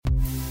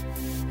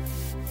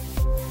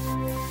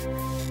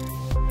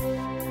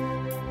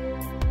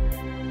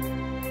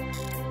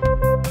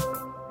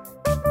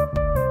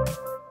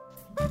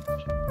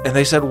And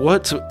they said,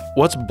 what's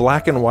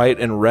black and white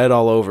and red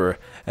all over?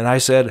 And I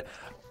said,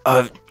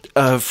 a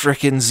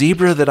frickin'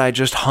 zebra that I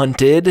just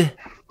hunted.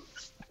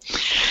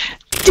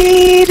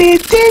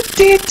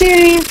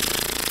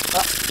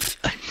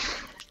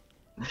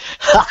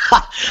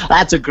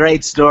 That's a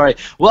great story.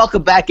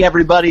 Welcome back,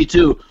 everybody,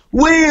 to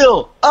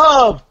Wheel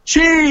of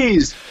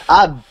Cheese.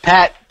 I'm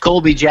Pat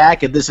Colby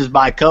Jack, and this is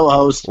my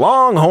co-host,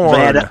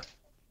 Longhorn.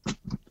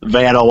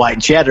 Vanna White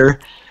Cheddar.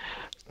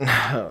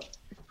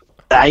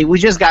 We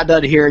just got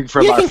done hearing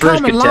from our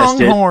first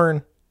contestant.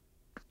 Longhorn.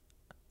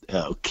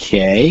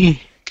 Okay.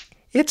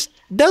 It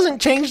doesn't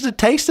change the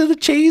taste of the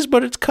cheese,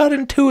 but it's cut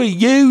into a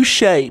U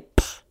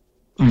shape.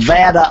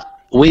 Vanna,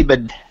 we've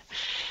been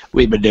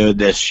doing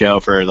this show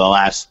for the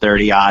last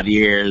 30-odd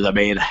years. I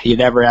mean, you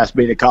never asked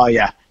me to call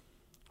you.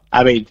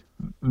 I mean,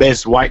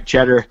 Miss White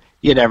Cheddar,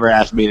 you never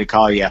asked me to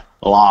call you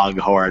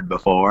Longhorn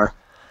before.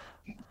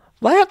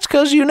 That's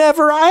because you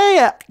never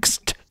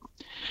asked.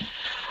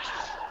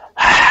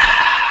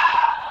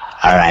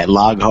 All right,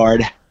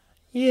 Longhorn.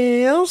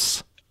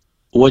 Yes?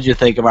 What'd you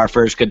think of our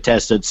first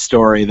contestant's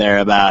story there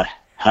about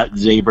hunting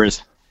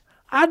zebras?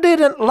 I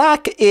didn't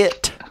like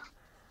it.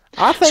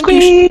 I think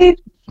Squeak!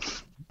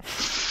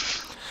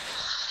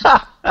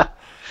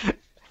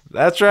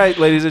 That's right,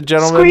 ladies and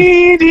gentlemen.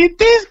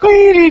 Squeedy-dee,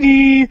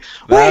 squeedy-dee.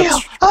 That's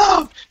Wheel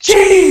of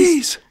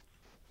cheese!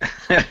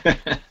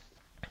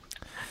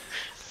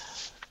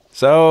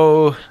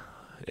 So,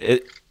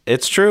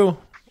 it's true.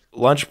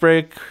 Lunch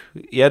break,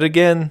 yet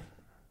again.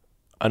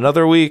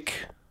 Another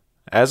week.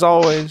 As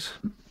always.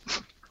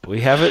 We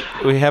have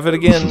it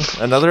again.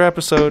 Another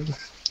episode.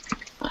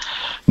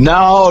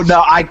 No,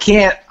 I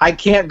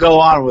can't go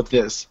on with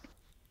this.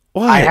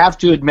 What? I have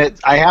to admit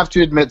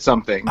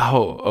something.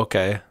 Oh,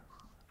 okay.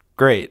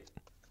 Great.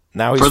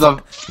 Now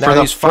For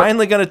he's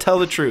finally going to tell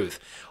the truth.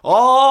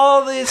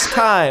 All this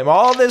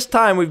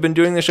time we've been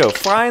doing the show.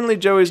 Finally,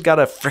 Joey's got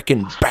a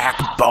freaking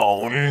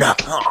backbone.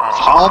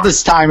 All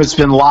this time it's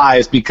been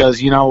lies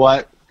because you know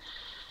what?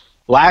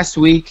 Last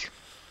week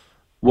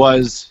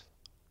was...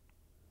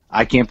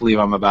 I can't believe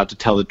I'm about to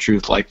tell the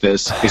truth like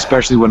this,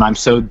 especially when I'm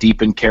so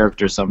deep in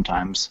character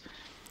sometimes.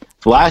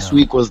 Last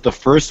week was the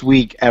first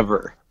week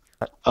ever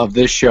of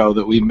this show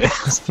that we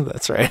missed.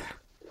 That's right.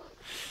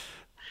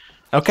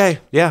 Okay,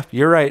 yeah,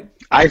 you're right.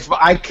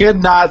 I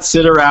could not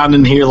sit around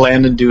and hear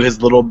Landon do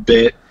his little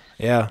bit.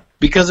 Yeah.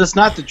 Because it's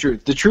not the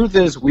truth. The truth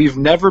is we've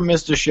never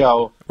missed a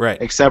show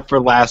except for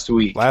last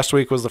week. Last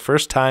week was the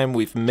first time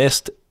we've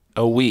missed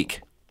a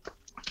week.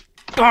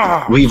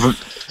 We've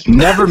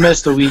never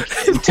missed a week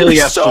until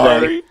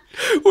yesterday.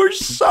 We're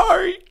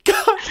sorry.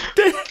 God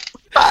damn.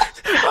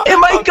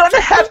 Am I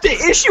gonna have to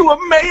issue a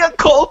mea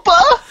culpa?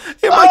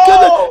 Am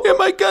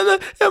I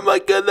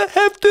gonna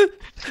have to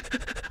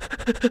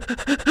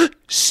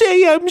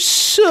say I'm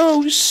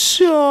so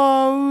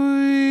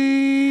sorry?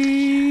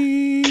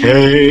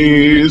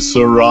 Que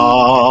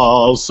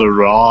sera,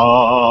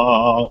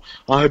 sera.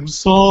 I'm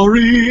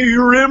sorry,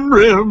 rim,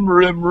 rim,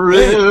 rim,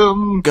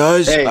 rim. Hey,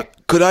 guys, Hey.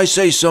 Could I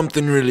say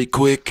something really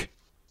quick?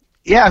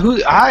 Yeah,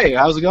 hi,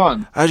 how's it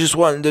going? I just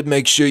wanted to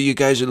make sure you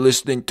guys are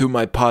listening to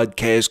my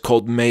podcast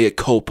called Mea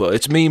Culpa.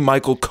 It's me,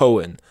 Michael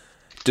Cohen,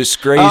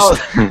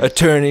 disgraced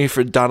attorney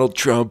for Donald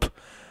Trump.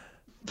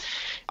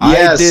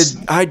 Yes.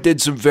 I did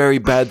some very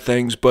bad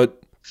things,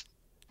 but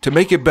to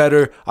make it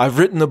better, I've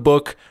written a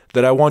book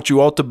that I want you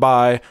all to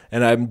buy,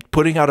 and I'm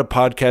putting out a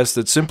podcast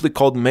that's simply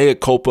called Mea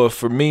Culpa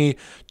for me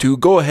to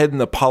go ahead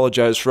and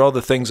apologize for all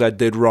the things I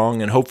did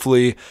wrong, and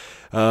hopefully,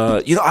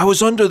 I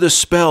was under the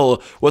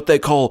spell, what they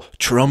call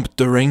Trump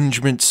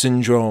derangement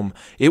syndrome.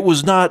 It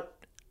was not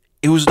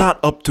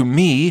up to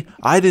me.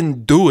 I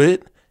didn't do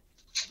it.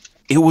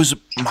 It was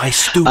my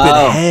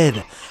stupid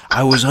head.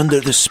 I was under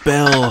the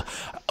spell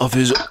of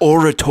his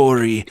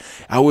oratory.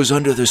 I was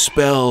under the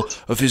spell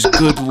of his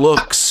good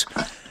looks.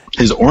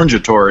 His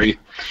orangetory.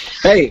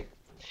 Hey,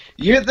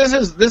 this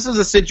is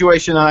a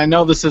situation, and I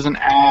know this is an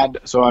ad,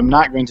 so I'm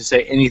not going to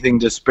say anything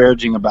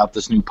disparaging about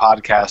this new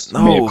podcast.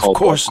 No, of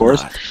course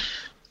not.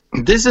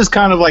 This is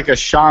kind of like a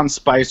Sean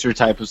Spicer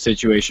type of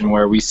situation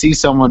where we see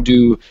someone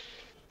do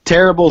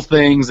terrible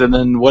things, and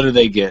then what do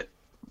they get?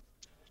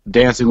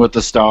 Dancing with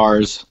the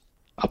Stars,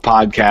 a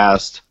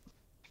podcast.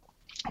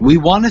 We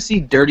want to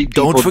see dirty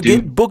people. Don't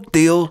forget Book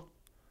Deal.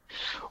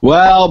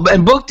 Well,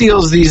 and book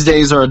deals these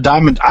days are a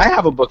diamond. I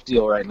have a book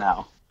deal right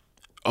now.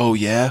 Oh,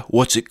 yeah?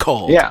 What's it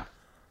called? Yeah.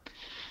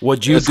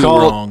 What'd you do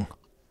wrong?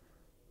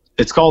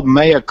 It's called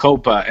Mea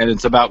Culpa, and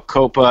it's about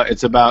Copa.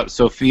 It's about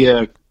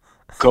Sophia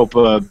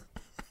Copa.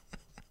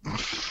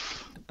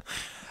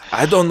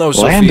 I don't know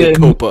Landon. Sophia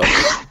Copa.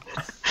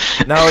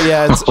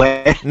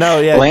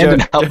 Landon,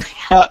 help me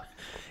out.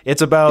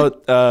 It's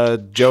about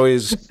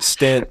Joey's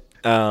stint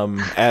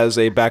as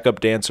a backup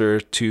dancer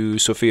to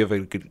Sofia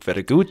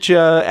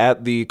Vergara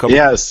at the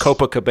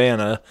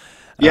Copacabana.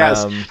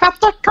 Yes. At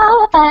the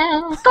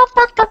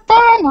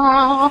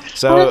Copacabana.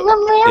 So,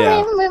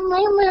 yeah.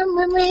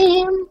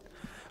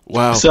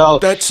 Wow. So-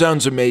 that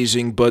sounds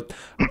amazing, but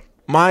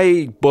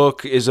my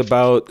book is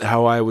about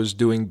how I was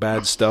doing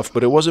bad stuff,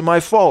 but it wasn't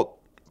my fault.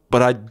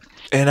 but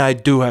I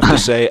do have to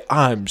say,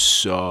 I'm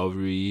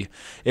sorry.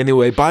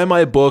 Anyway, buy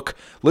my book,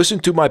 listen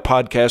to my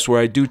podcast where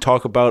I do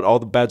talk about all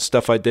the bad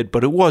stuff I did,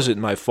 but it wasn't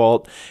my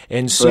fault.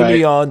 And see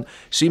me on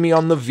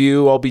The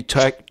View. I'll be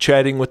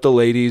chatting with the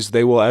ladies.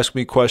 They will ask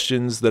me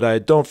questions that I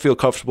don't feel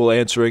comfortable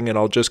answering, and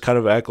I'll just kind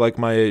of act like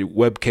my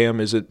webcam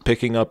isn't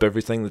picking up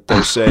everything that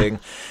they're saying.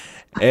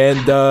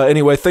 And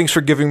anyway, thanks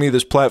for giving me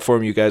this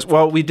platform, you guys.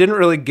 Well, we didn't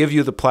really give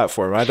you the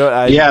platform.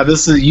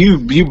 This is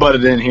you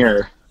butted in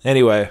here.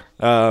 Anyway,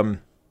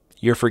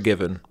 you're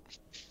forgiven.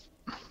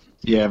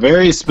 Yeah,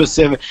 very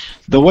specific.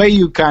 The way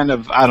you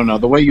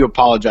the way you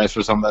apologize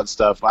for some of that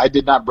stuff. I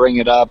did not bring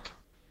it up.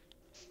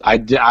 I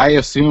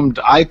assumed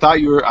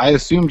your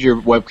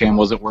webcam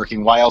wasn't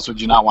working. Why else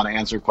would you not want to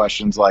answer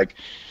questions like,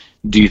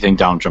 do you think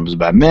Donald Trump is a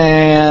bad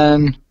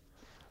man?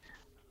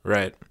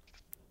 Right.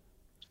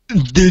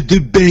 The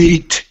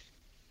debate.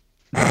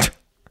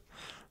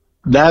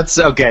 That's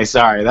okay.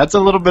 Sorry, that's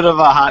a little bit of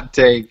a hot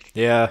take.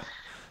 Yeah,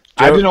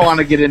 I didn't want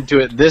to get into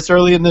it this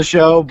early in the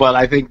show, but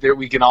I think that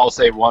we can all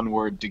say one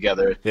word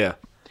together. Yeah.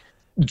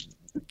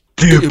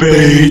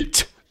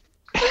 Debate.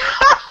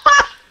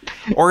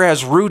 Or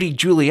as Rudy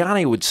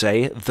Giuliani would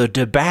say, the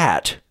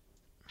debat.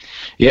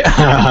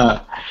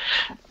 Yeah.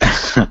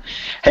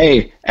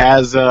 Hey,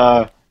 as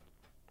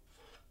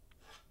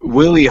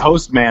Willie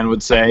Hostman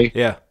would say,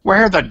 yeah,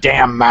 wear the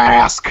damn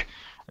mask.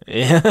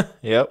 Yeah.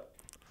 Yep.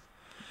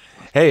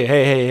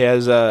 Hey,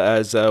 as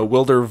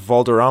Wilder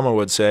Valderrama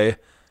would say,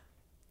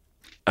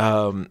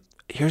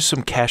 here's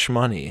some cash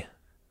money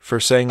for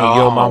saying a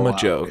yo mama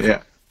joke.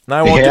 Yeah. And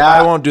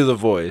I won't do the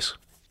voice.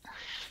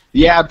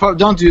 Yeah,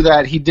 don't do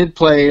that. He did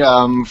play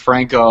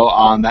Franco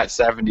on that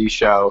 70s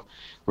show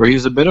where he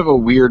was a bit of a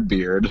weird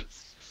beard.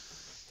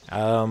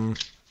 No,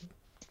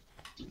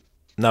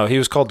 he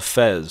was called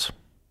Fez.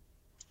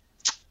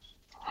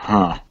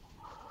 Huh.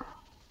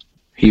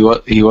 He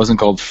wasn't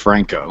called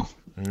Franco.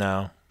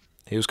 No.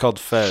 He was called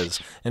Fez.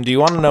 And do you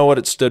want to know what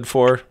it stood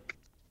for?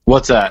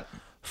 What's that?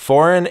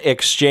 Foreign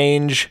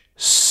Exchange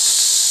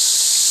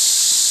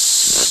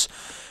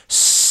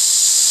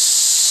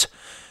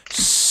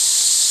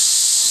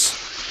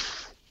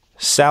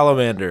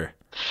Salamander.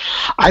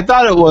 I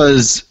thought it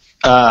was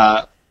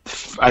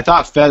I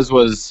thought Fez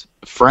was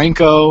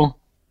Franco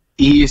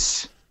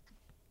East,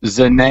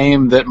 the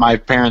name that my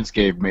parents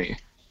gave me.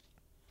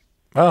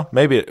 Well,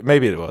 maybe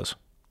it was.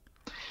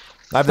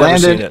 I've never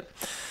seen it.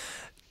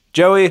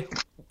 Joey,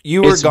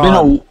 you were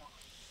gone.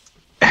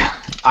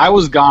 I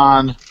was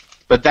gone,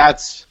 but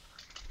that's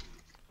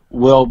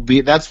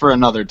for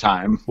another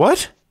time.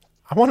 What?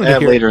 I wanted to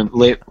hear later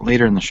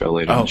in the show.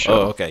 Later in the show.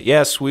 Oh, okay.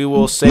 Yes, we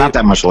will say not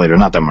that much later.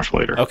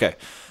 Okay.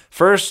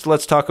 First,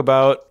 let's talk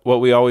about what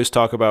we always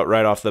talk about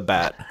right off the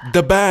bat.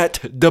 The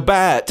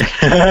bat.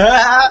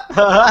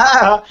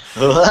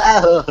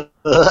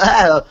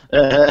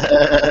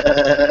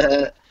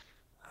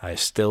 I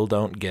still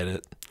don't get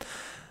it.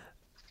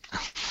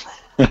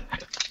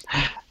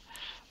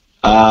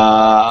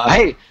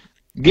 Hey,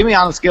 give me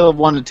on a scale of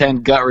 1 to 10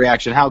 gut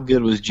reaction. How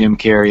good was Jim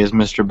Carrey as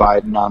Mr.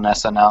 Biden on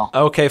SNL?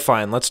 Okay,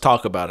 fine. Let's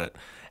talk about it.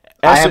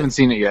 I haven't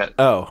seen it yet.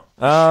 Oh,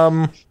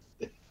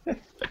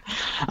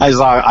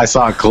 I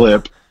saw a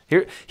clip.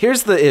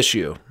 Here's the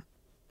issue.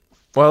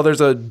 Well,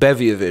 there's a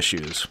bevy of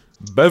issues.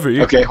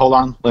 Okay, hold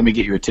on. Let me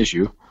get you a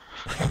tissue.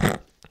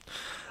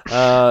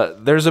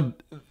 There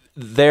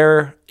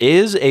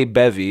is a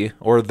bevy,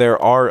 or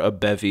there are a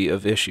bevy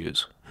of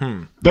issues.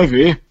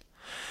 Bevy.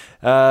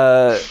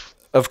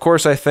 Of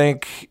course, I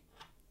think.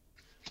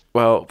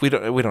 Well, we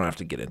don't have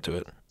to get into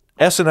it.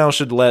 SNL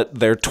should let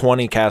their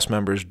 20 cast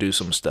members do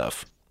some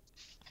stuff.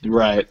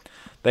 Right.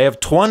 They have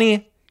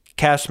 20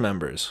 cast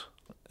members,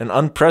 an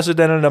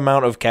unprecedented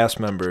amount of cast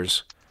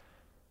members,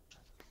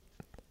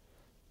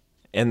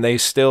 and they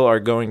still are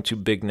going to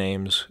big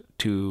names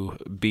to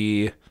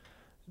be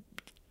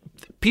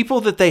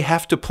people that they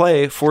have to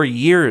play for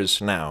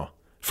years now.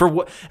 For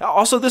what?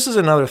 Also, this is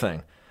another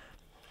thing.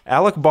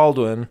 Alec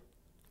Baldwin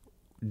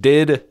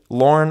did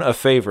Lorne a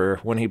favor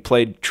when he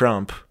played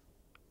Trump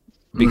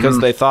because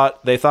they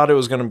thought it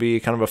was going to be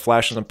kind of a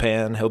flash in the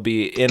pan. He'll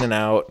be in and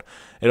out.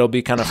 It'll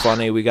be kind of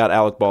funny. We got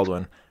Alec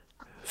Baldwin.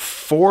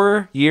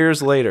 4.5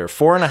 years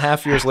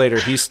later,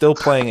 he's still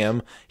playing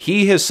him.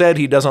 He has said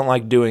he doesn't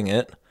like doing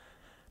it.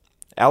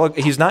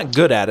 He's not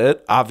good at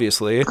it,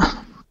 obviously.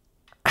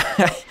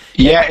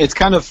 Yeah, it's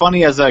kind of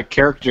funny as a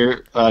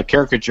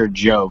caricature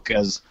joke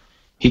as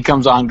he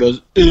comes on and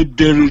goes, and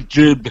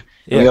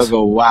you'll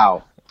go,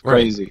 wow,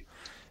 crazy.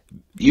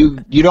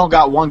 Right. You don't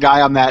got one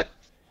guy on that.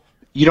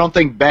 You don't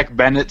think Beck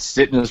Bennett's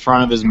sitting in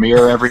front of his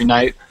mirror every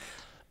night,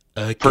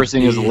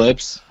 pursing his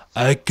lips?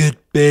 I could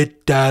be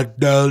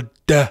Donald.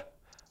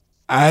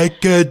 I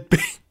could be.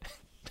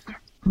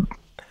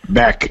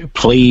 Beck,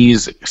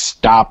 please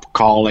stop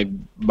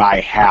calling my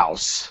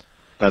house.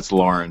 That's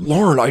Lauren.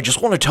 Lauren, I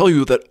just want to tell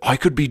you that I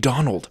could be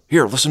Donald.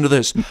 Here, listen to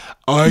this.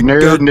 I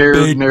could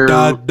be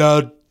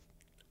Donald.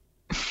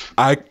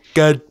 I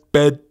could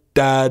be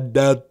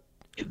Donald.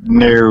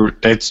 No,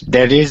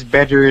 that is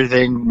better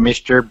than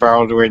Mr.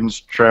 Baldwin's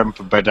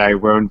Trump, but I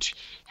won't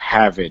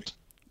have it.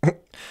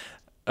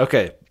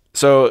 Okay,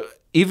 so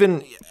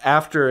even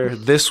after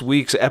this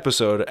week's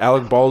episode,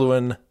 Alec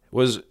Baldwin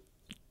was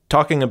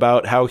talking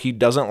about how he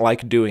doesn't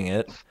like doing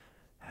it,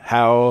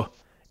 how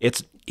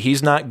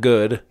he's not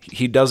good.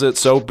 He does it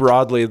so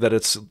broadly that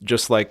it's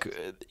just like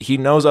he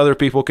knows other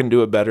people can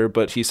do it better,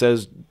 but he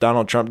says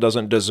Donald Trump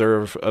doesn't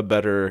deserve a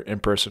better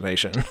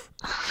impersonation.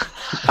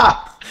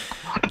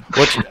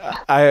 Which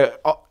I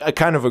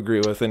kind of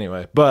agree with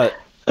anyway, but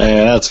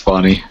yeah, that's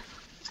funny.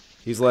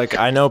 He's like,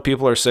 I know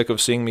people are sick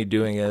of seeing me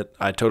doing it.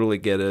 I totally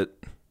get it.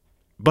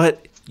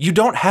 But you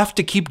don't have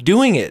to keep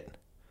doing it.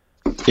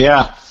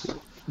 Yeah.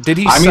 Did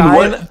he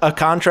sign a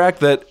contract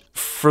that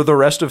for the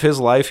rest of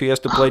his life he has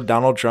to play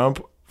Donald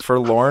Trump for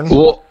Lorne?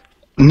 Well,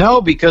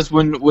 no, because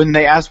when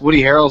they asked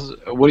Woody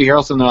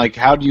Harrelson, they're like,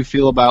 how do you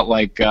feel about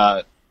like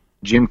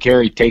Jim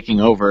Carrey taking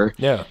over?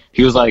 Yeah.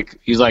 He's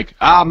like,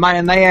 ah,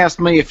 man, they asked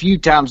me a few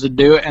times to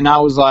do it, and I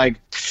was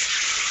like,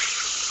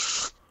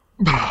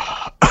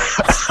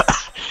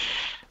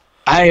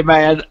 hey,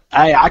 man,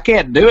 I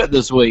can't do it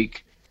this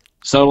week.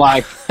 So,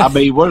 like, I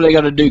mean, what are they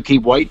going to do?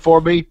 Keep waiting for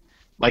me?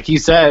 Like he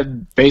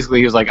said, basically,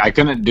 he was like, I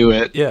couldn't do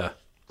it. Yeah.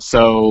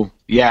 So,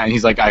 yeah, and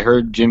he's like, I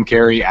heard Jim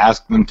Carrey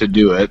ask them to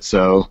do it,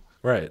 so.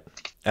 Right.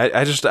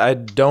 I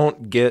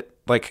don't get,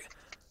 like,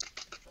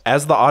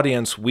 as the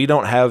audience, we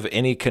don't have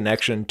any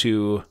connection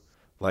to,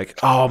 like,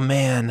 oh,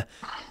 man,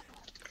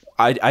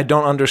 I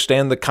don't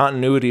understand the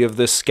continuity of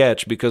this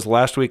sketch because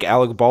last week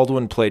Alec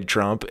Baldwin played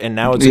Trump and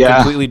now it's a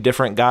completely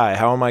different guy.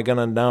 How am I going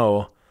to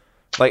know?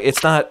 Like,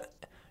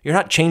 you're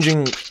not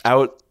changing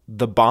out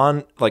the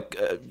Bond, like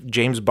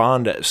James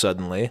Bond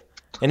suddenly.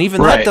 And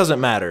even that doesn't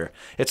matter.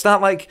 It's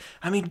not like,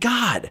 I mean,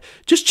 God,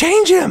 just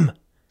change him.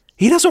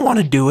 He doesn't want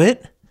to do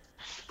it.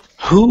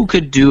 Who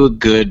could do a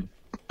good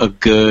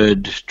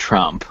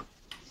Trump?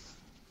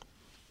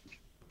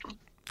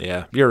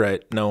 Yeah, you're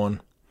right. No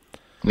one.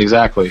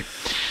 Exactly.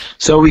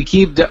 So we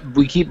keep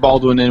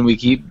Baldwin in, we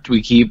keep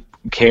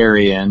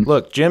Carrey in.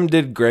 Look, Jim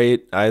did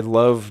great. I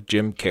love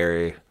Jim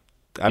Carrey.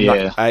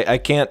 I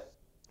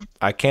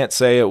can't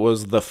say it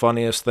was the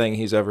funniest thing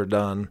he's ever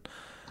done,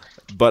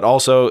 but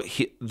also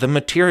the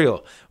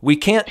material.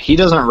 He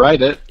doesn't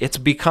write it. It's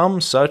become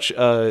such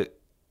a.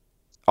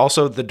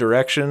 Also, the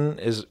direction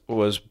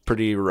was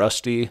pretty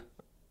rusty,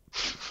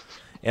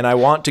 and I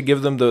want to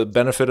give them the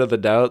benefit of the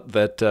doubt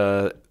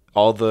that.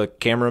 All the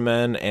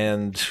cameramen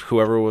and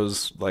whoever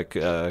was like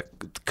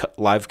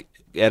live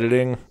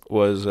editing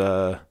was,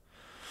 they're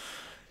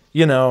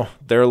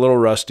a little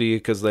rusty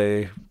because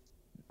they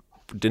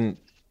haven't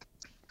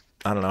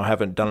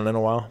done it in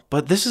a while.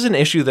 But this is an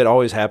issue that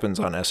always happens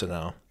on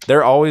SNL.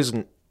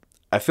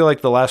 I feel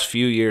like the last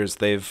few years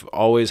they've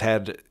always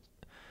had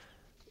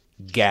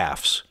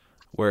gaffes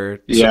where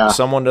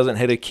someone doesn't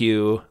hit a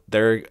cue.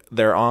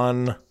 They're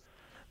on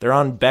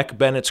Beck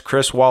Bennett's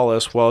Chris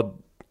Wallace while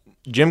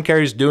Jim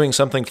Carrey's doing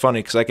something funny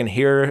because I can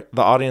hear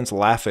the audience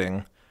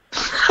laughing,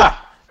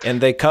 and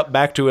they cut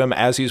back to him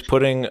as he's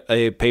putting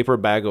a paper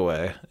bag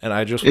away, and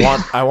I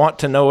want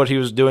to know what he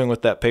was doing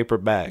with that paper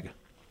bag.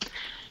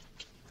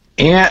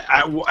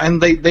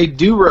 And they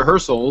do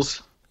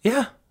rehearsals.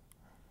 Yeah,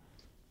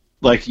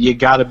 like you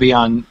got to be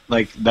on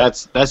like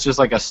that's just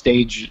like a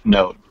stage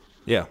note.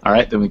 Yeah. All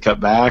right, then we cut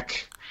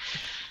back.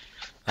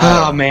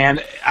 Oh man,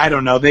 I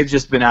don't know. They've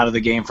just been out of the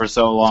game for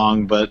so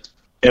long, but.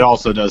 It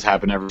also does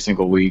happen every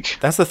single week.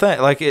 That's the thing.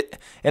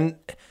 And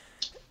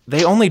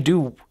they only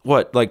do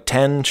what, like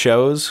 10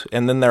 shows,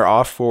 and then they're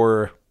off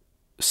for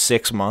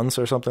 6 months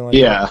or something like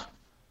that.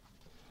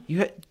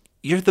 Yeah.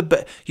 You're the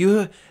best.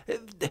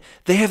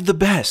 They have the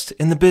best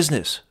in the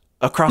business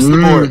across the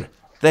board.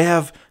 They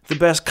have the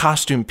best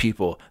costume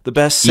people, the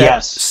best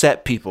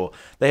set people.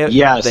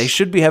 They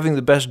should be having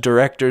the best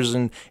directors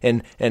and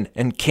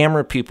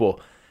camera people.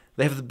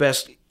 They have the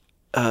best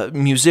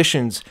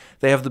musicians.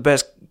 They have the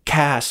best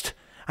cast.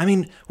 I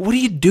mean, what are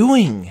you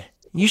doing?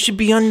 You should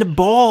be on the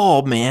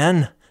ball,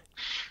 man.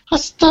 I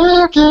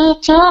still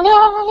get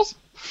jealous.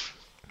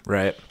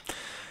 Right.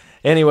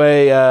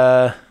 Anyway,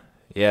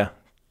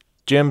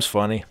 Jim's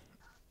funny.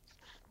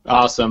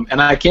 Awesome.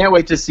 And I can't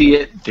wait to see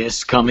it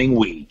this coming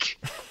week.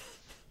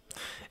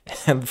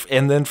 and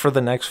then for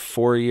the next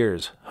 4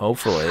 years,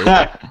 hopefully.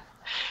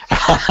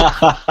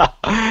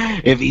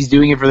 If he's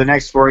doing it for the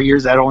next 4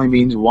 years, that only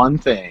means one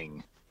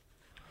thing.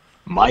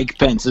 Mike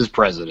Pence is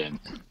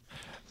president.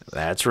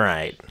 That's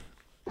right.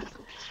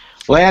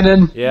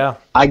 Landon, yeah,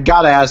 I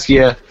got to ask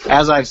you,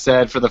 as I've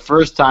said, for the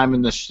first time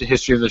in the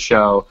history of the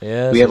show,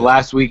 we had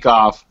last week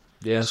off.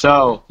 Yes.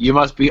 So you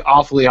must be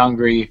awfully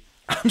hungry.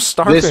 I'm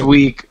starving. This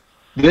week,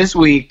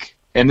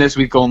 and this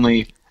week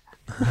only,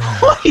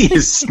 what are you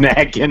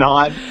snacking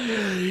on?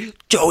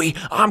 Joey,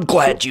 I'm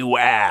glad you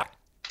asked.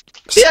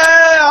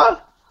 Yeah!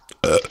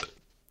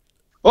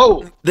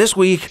 This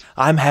week,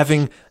 I'm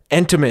having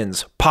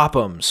Entenmann's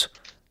Pop'ems.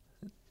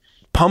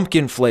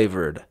 Pumpkin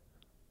flavored.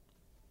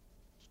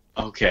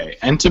 Okay,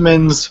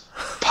 Entenmann's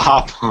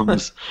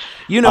Pop'ems.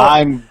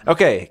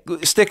 Okay,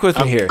 stick with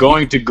me here. I'm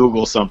going to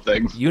Google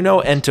something. You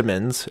know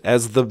Entenmann's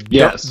as the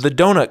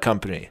donut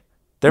company.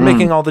 They're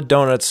making all the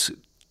donuts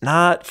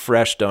Not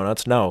fresh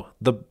donuts, no.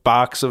 The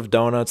box of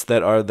donuts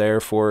that are there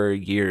for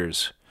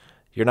years.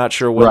 You're not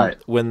sure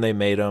when they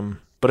made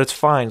them, but it's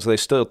fine. So they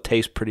still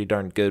taste pretty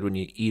darn good when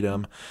you eat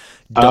them.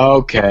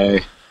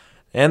 Okay.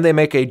 And they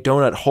make a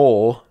donut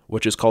hole,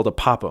 which is called a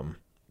Pop-'em.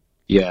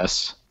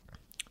 Yes.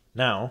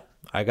 Now,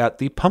 I got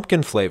the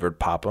pumpkin-flavored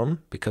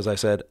Pop-'em because I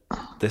said,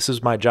 this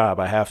is my job.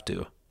 I have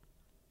to.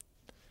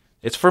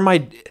 It's for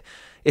my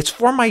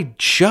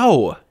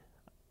show.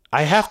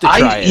 I have to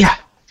try it. Yeah.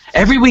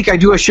 Every week I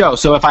do a show,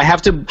 so if I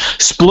have to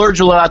splurge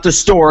a lot at the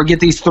store, get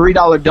these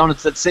 $3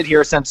 donuts that sit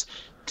here since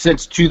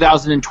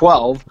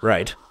 2012.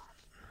 Right.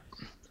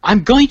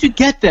 I'm going to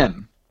get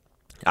them.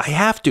 I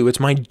have to. It's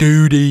my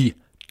duty.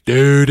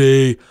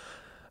 Anyway,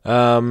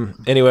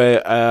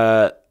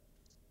 I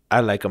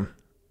like them.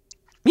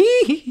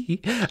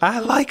 I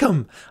like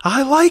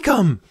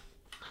them.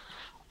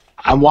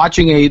 I'm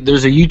watching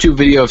there's a YouTube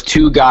video of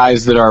two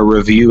guys that are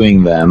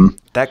reviewing them.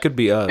 That could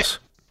be us,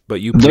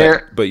 but you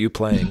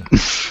playing.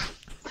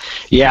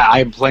 Yeah,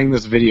 I'm playing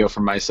this video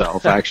for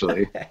myself,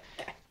 actually.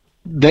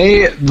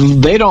 They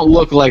don't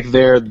look like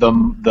they're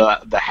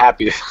the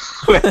happiest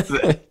with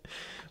it.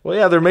 Well,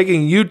 yeah, they're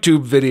making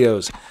YouTube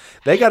videos.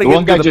 They got to get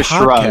into the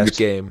podcast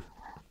game.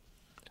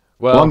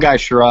 Well, one guy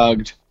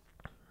shrugged.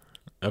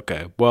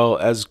 Okay, well,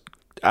 as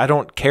I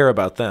don't care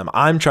about them.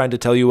 I'm trying to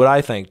tell you what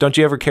I think. Don't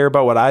you ever care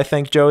about what I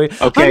think, Joey?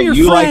 Okay, I'm your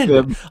you friend.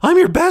 like them. I'm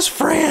your best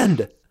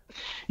friend.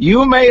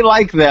 You may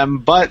like them,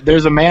 but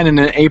there's a man in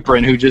an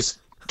apron who just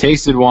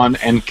tasted one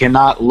and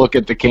cannot look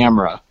at the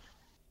camera.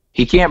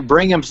 He can't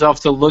bring himself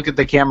to look at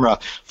the camera.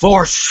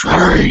 For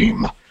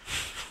shame!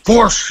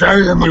 For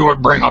shame you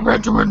would bring up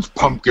Benjamin's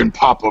pumpkin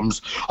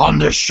Pop-'ems on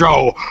this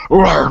show.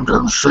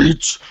 Random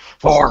sheets.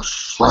 For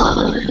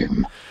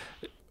shame.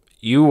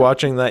 You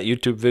watching that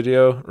YouTube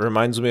video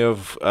reminds me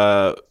of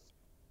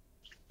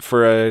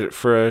for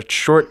a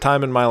short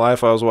time in my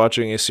life I was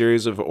watching a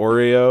series of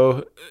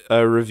Oreo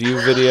review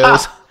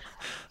videos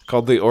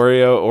called the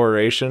Oreo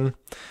Oration.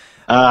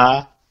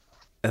 And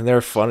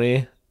they're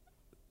funny.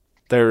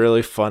 They're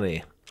really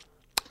funny.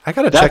 I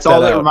gotta check that out. That's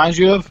all that reminds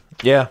you of?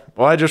 Yeah.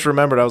 Well, I just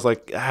remembered. I was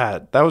like,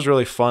 that was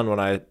really fun when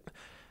I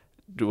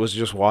was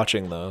just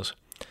watching those.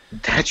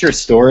 That's your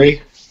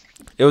story?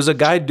 It was a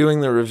guy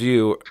doing the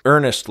review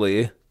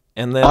earnestly,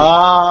 and then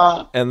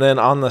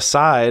on the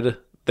side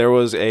there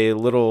was a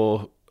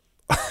little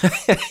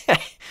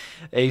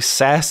a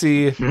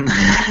sassy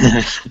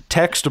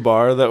text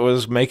bar that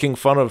was making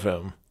fun of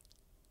him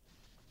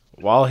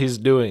while he's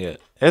doing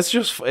it. It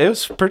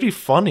was pretty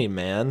funny,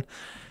 man.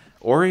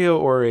 Oreo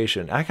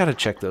Oration. I gotta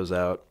check those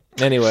out.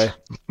 Anyway.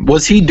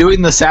 Was he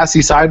doing the sassy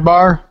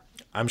sidebar?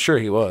 I'm sure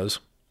he was.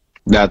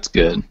 That's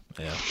good.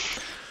 Yeah.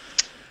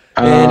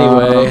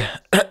 Anyway,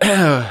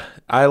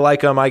 I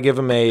like them. I give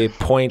them a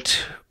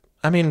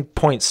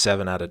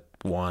 0.7 out of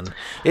 1.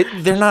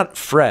 They're not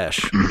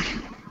fresh,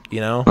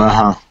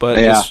 but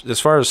yeah. as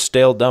far as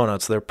stale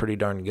donuts, they're pretty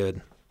darn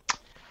good.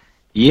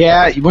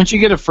 Yeah, once you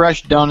get a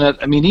fresh donut,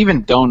 I mean,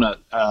 even donut,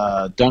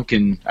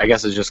 Dunkin', I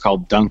guess it's just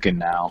called Dunkin'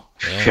 now.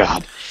 Yeah.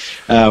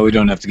 God, we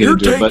don't have to get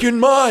into it. You're taking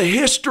my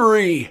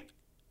history.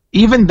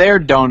 Even their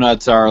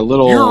donuts are a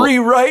little... You're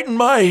rewriting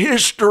my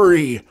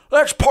history.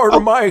 That's part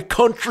of my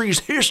country's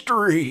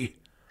history.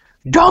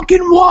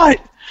 Dunkin'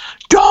 what?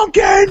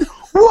 Dunkin'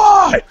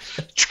 what?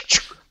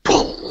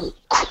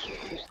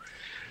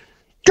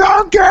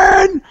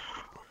 Dunkin'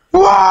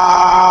 what?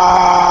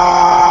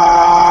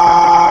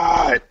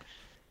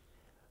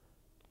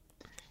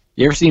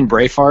 You ever seen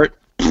Braveheart?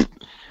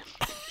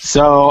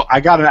 So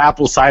I got an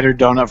apple cider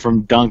donut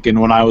from Dunkin'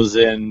 when I was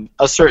in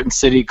a certain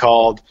city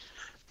called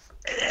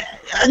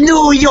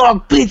New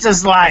York Pizza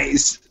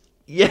Slice.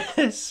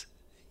 Yes.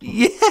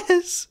 You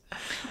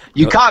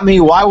caught me.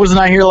 Why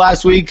wasn't I here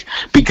last week?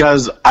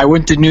 Because I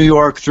went to New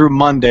York through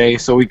Monday,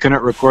 so we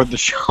couldn't record the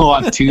show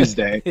on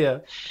Tuesday. Yeah.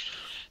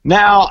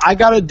 Now, I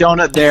got a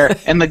donut there,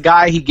 and the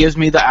guy, he gives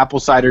me the apple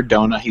cider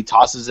donut. He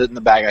tosses it in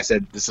the bag. I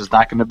said, this is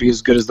not going to be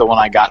as good as the one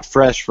I got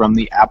fresh from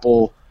the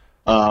apple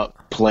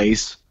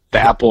place, the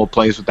apple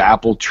place with the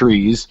apple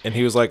trees. And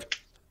he was like,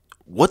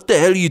 what the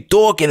hell are you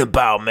talking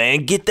about,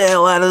 man? Get the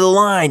hell out of the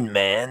line,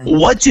 man.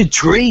 What's a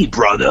tree,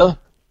 brother?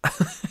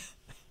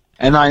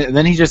 And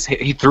then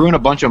he threw in a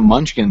bunch of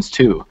munchkins,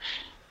 too.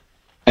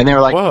 And they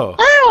were like, whoa.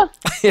 Ah!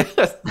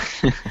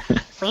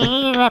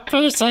 We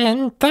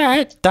represent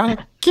the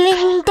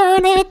Dunkin'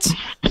 Donuts.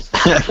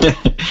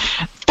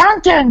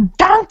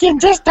 Dunkin',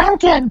 just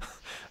Dunkin'.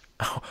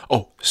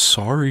 Oh,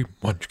 sorry,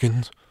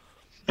 munchkins.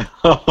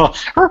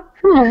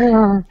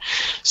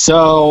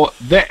 So,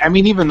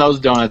 even those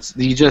donuts,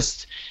 you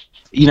just,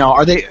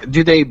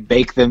 do they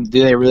bake them?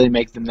 Do they really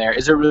make them there?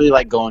 Is it really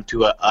like going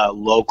to a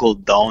local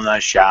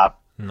donut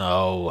shop?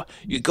 No.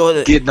 You go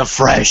to... Getting a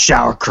fresh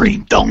sour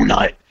cream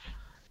donut.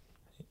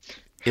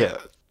 Yeah.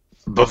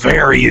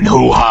 Bavarian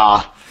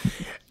hoo-ha.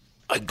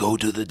 I go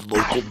to the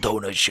local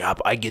donut shop.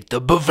 I get the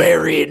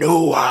Bavarian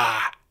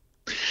hoo-ha.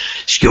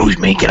 Excuse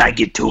me, can I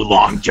get 2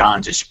 Long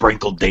Johns, a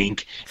sprinkled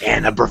dink,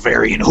 and a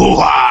Bavarian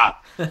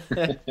hoo-ha?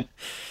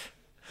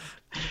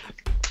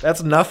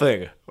 That's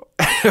nothing.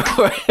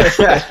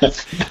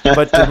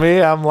 But to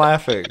me, I'm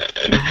laughing.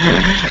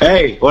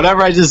 Hey,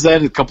 whatever I just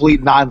said is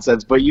complete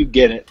nonsense, but you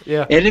get it.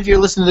 Yeah. And if you're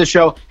listening to the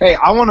show, hey,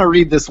 I want to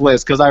read this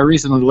list because I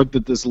recently looked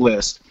at this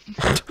list.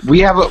 We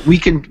have a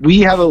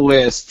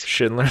list.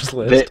 Schindler's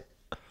List.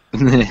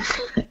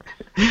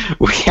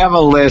 We have a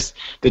list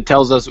that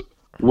tells us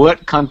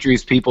what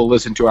countries people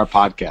listen to our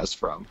podcast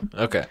from.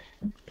 Okay.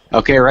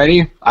 Okay,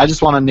 ready? I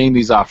just want to name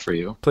these off for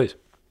you. Please.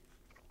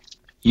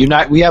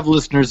 We have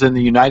listeners in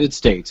the United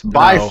States.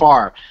 By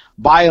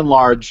and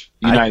large,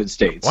 United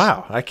States.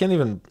 Wow, I can't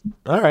even.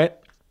 All right.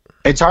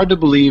 It's hard to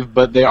believe,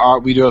 but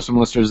we do have some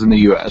listeners in the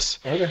U.S.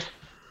 Okay.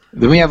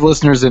 Then we have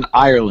listeners in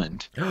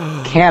Ireland,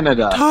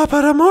 Canada. Top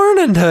of the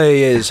morning to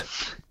you is.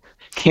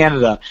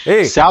 Canada.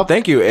 Hey,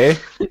 thank you, eh?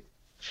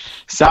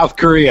 South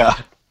Korea.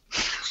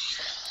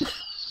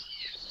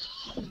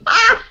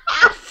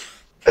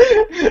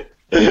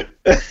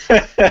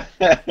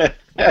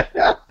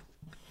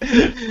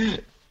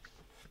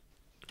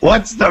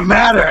 What's the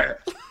matter?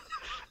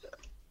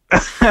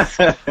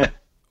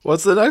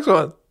 What's the next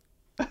one?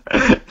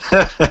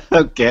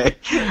 Okay.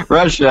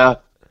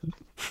 Russia.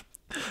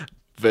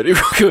 Very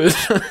good.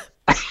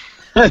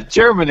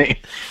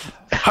 Germany.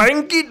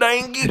 Hanky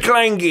danky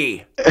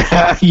clanky.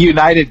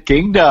 United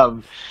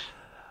Kingdom.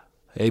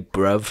 Hey,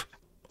 bruv.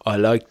 I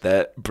like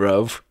that,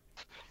 bruv.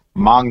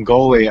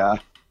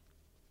 Mongolia.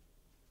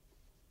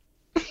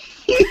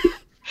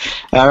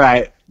 All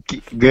right.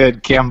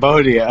 Good.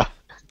 Cambodia.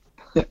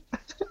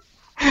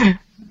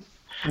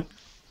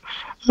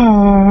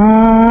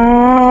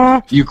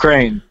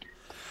 Ukraine.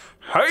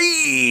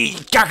 Hey,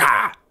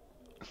 Chaka.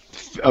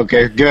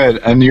 Okay, good.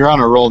 And you're on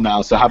a roll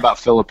now, so how about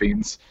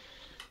Philippines?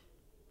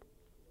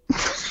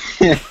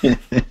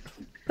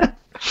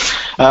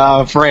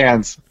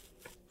 France.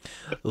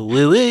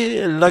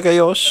 Lily, look at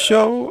your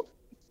show.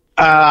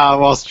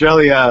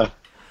 Australia.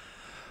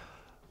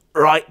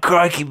 Right,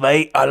 crikey,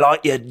 mate. I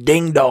like your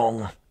ding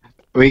dong.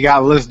 We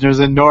got listeners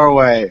in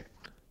Norway.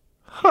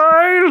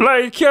 I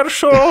like your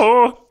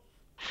show.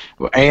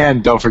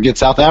 And don't forget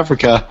South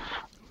Africa.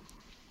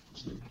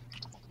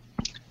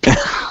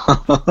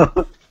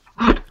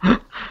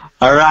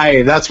 All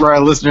right, that's for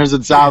our listeners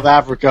in South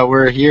Africa.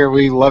 We're here.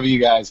 We love you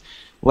guys.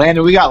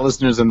 Landon, we got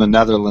listeners in the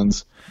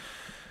Netherlands.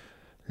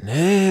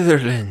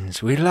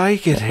 Netherlands, we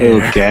like it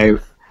here. Okay.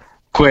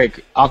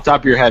 Quick, off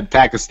top of your head,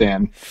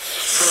 Pakistan.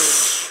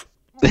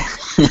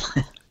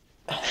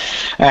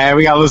 And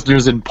we got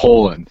listeners in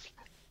Poland.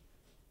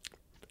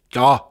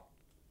 Yeah.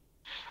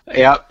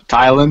 Yep,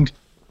 Thailand.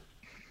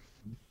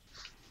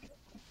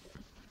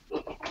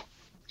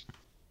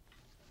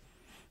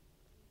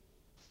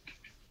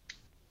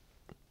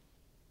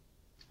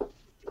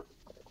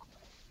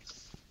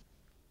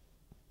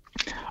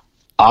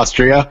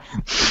 Austria.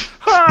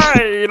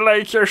 Hi,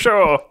 like your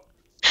show.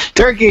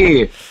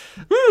 Turkey.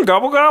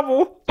 Gobble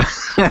gobble.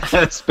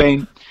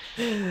 Spain.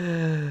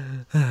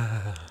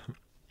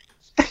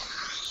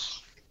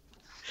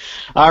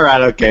 All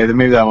right, okay, then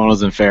maybe that one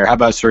wasn't fair. How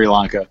about Sri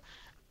Lanka?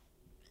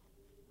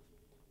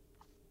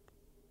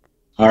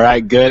 All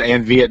right, good.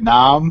 And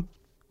Vietnam.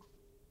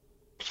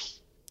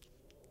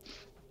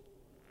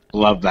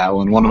 Love that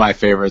one. One of my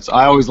favorites.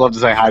 I always love to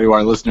say hi to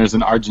our listeners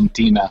in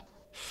Argentina.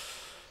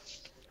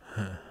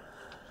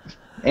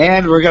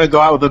 And we're going to go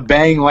out with a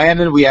bang,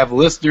 Landon. We have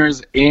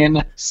listeners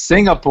in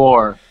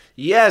Singapore.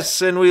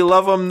 Yes, and we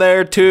love them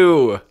there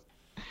too.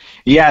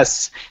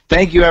 Yes.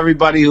 Thank you,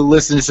 everybody who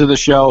listens to the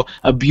show.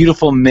 A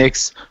beautiful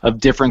mix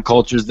of different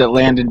cultures that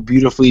Landon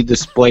beautifully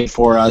displayed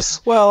for us.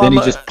 Well, then he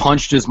just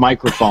punched his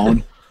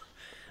microphone.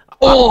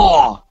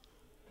 Oh!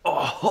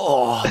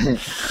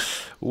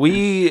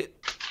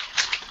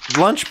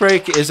 Lunch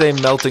break is a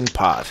melting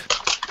pot.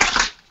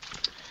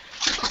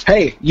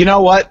 Hey, you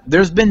know what?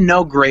 There's been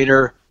no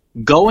greater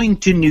going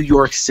to New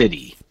York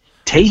City,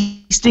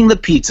 tasting the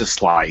pizza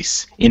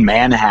slice in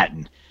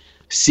Manhattan,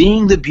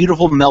 seeing the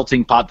beautiful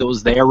melting pot that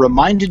was there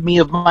reminded me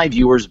of my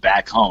viewers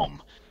back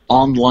home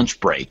on lunch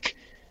break.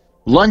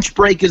 Lunch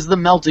break is the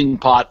melting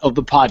pot of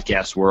the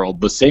podcast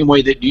world, the same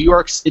way that New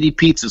York City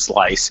pizza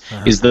slice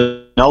is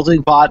the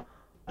melting pot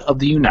of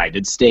the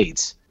United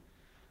States.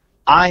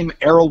 I'm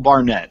Errol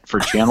Barnett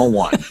for Channel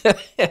 1.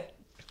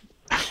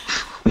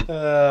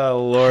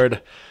 Oh,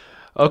 Lord.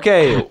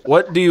 Okay,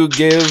 what do you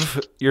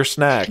give your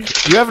snack?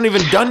 You haven't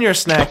even done your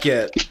snack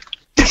yet.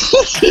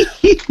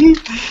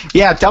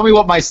 Yeah, tell me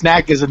what my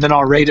snack is, and then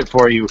I'll rate it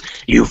for you,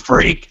 you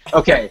freak.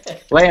 Okay,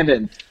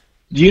 Landon,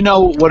 do you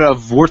know what a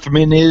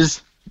Wortman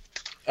is?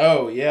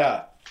 Oh,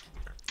 yeah.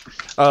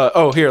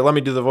 Here, let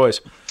me do the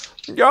voice.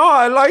 Yeah,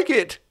 I like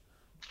it.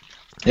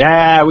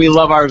 Yeah, we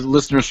love our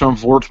listeners from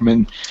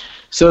Wortman.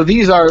 So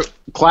these are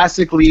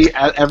classically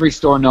at every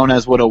store known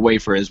as what a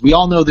wafer is. We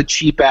all know the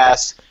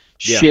cheap-ass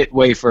shit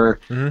wafer.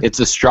 Mm-hmm. It's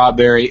a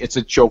strawberry, it's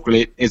a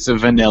chocolate, it's a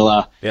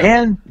vanilla,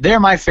 and they're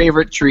my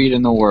favorite treat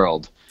in the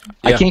world.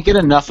 I can't get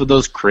enough of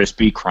those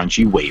crispy,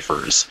 crunchy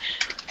wafers.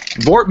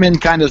 Vortman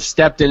kind of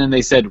stepped in and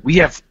they said, we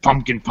have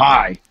pumpkin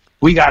pie.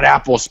 We got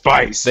apple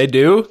spice. They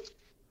do?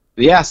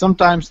 Yeah,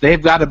 sometimes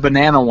they've got a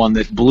banana one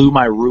that blew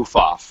my roof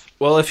off.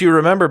 Well, if you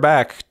remember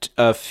back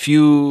a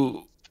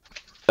few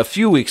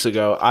weeks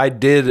ago, I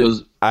did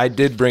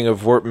bring a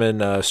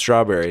Voortman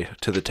strawberry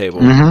to the table,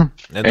 and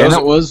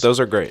those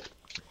are great.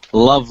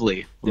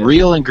 Lovely,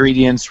 real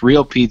ingredients,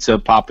 real pizza,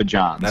 Papa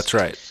John's. That's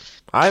right.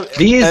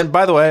 And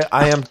by the way,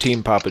 I am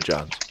Team Papa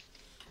John's.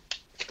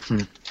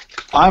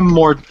 I'm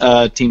more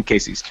Team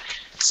Casey's.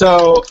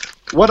 So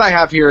what I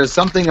have here is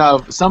some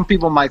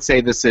people might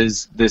say this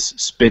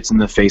spits in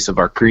the face of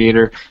our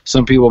creator.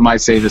 Some people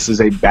might say this is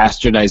a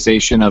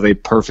bastardization of a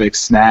perfect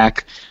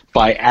snack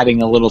by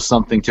adding a little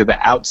something to the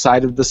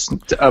outside of this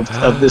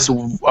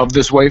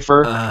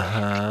wafer.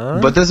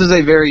 But this is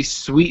a very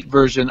sweet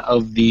version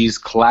of these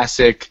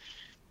classic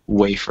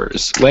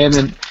wafers.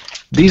 Landon,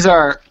 these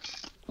are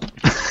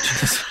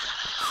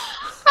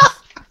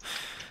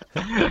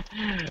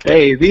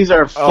Hey, these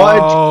are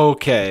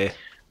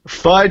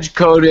fudge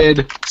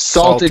coated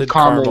salted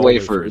caramel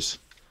wafers.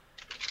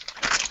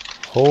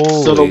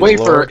 Holy so the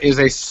wafer Lord. is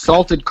a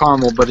salted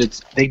caramel, but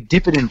they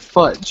dip it in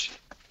fudge.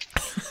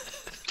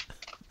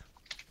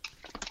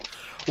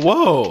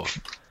 Whoa.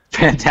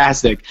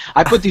 Fantastic.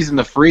 I put these in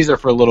the freezer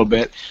for a little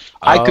bit.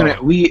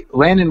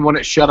 Landon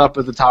wouldn't shut up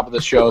at the top of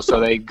the show, so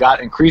they got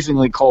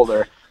increasingly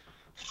colder.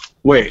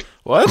 Wait.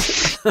 What?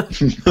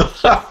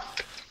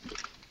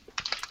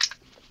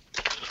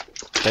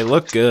 They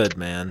look good,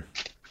 man.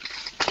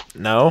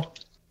 No?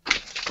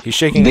 He's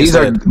shaking his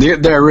head.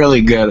 They're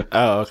really good.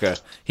 Oh, okay.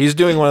 He's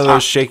doing one of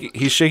those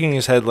he's shaking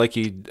his head like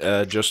he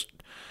I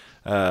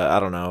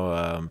don't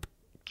know,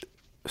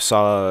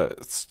 saw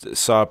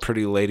a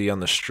pretty lady on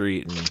the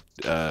street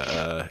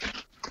and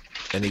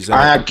he's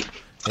I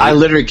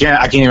literally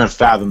can't even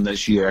fathom that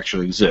she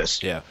actually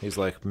exists. Yeah, he's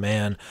like,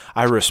 "Man,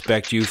 I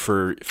respect you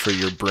for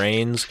your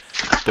brains,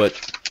 but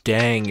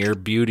dang, your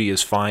beauty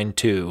is fine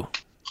too."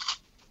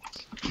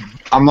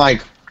 I'm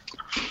like,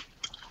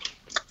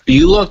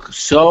 you look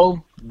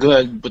so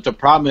good, but the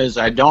problem is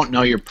I don't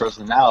know your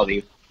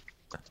personality.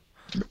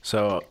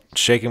 So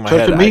shaking my so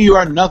head. To me, you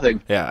are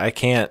nothing. Yeah, I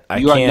can't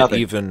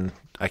even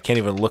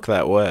look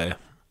that way.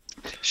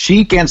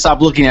 She can't stop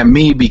looking at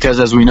me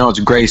because, as we know, it's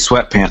gray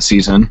sweatpants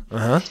season.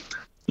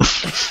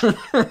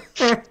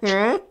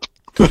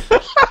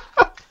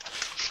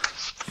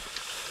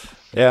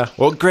 Yeah.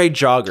 Well, gray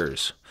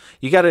joggers.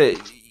 You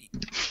gotta.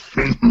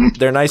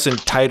 They're nice and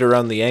tight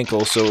around the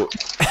ankle, so.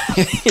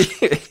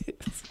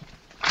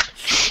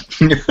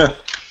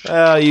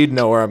 You'd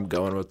know where I'm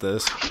going with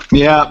this.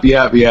 Yep.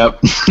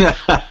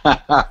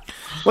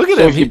 Look at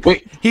him.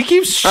 He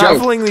keeps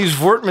shoveling these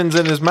Voortmans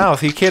in his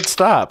mouth. He can't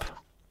stop.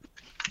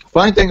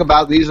 Funny thing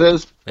about these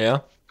is,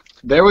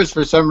 there was,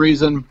 for some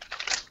reason,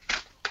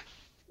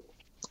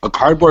 a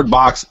cardboard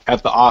box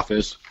at the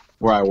office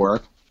where I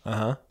work.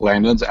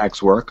 Landon's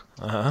ex-work.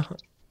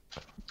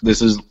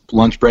 This is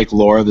lunch break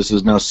lore. This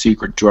is no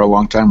secret to our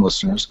longtime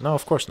listeners. No,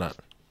 of course not.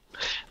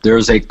 There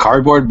was a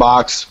cardboard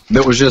box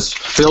that was just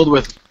filled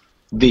with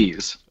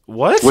these.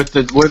 What? With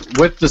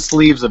the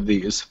sleeves of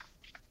these.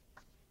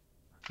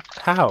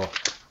 How?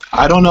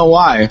 I don't know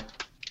why.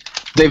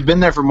 They've been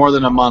there for more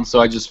than a month, so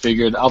I just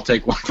figured I'll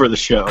take one for the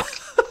show.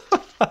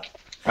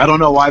 I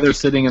don't know why they're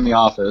sitting in the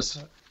office.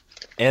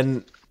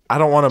 And I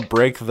don't want to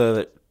break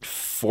the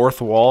fourth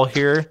wall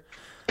here.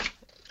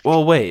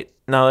 Well, wait.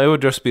 No, it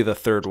would just be the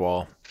third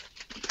wall.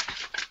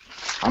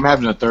 I'm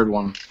having a third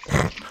one.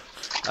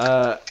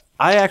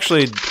 I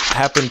actually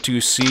happened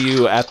to see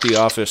you at the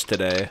office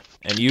today,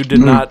 and you did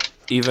not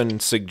even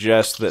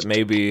suggest that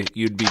maybe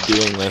you'd be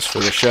doing this for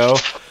the show.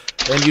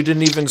 And you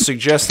didn't even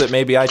suggest that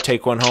maybe I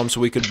take one home so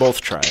we could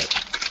both try it.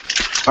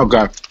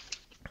 Okay.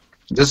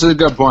 This is a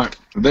good point.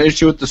 The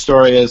issue with the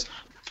story is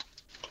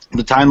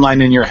the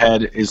timeline in your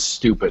head is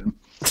stupid.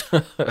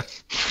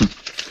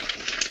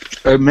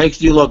 It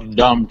makes you look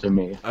dumb to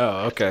me.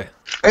 Oh, okay.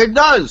 It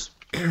does.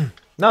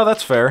 No,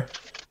 that's fair.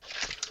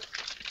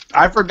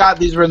 I forgot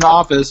these were in the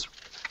office.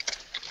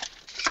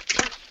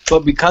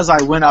 But because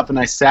I went up and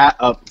I sat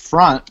up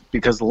front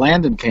because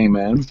Landon came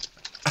in,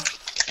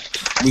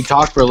 we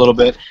talked for a little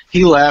bit.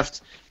 He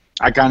left.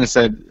 I kind of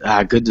said,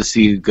 good to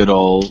see you, good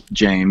old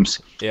James.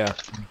 Yeah.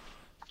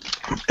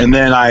 And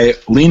then I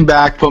leaned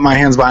back, put my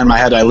hands behind my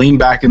head. I leaned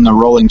back in the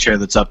rolling chair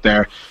that's up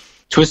there,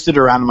 twisted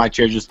around in my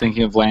chair just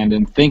thinking of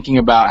Landon, thinking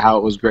about how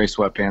it was gray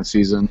sweatpants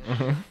season.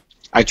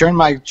 I turned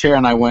my chair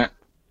and I went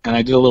and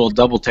I did a little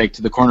double take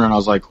to the corner and I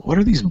was like, what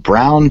are these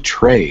brown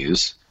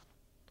trays?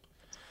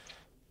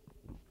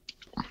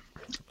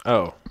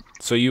 Oh,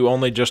 so you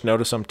only just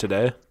noticed them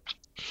today?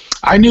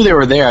 I knew they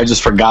were there. I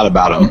just forgot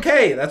about them.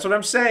 Okay, that's what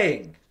I'm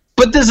saying.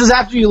 But this is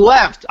after you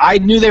left. I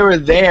knew they were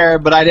there,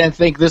 but I didn't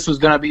think this was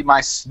going to be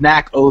my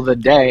snack of the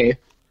day.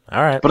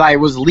 All right. But I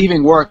was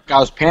leaving work. I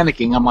was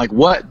panicking. I'm like,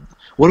 what?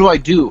 What do I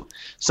do?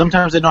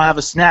 Sometimes I don't have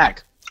a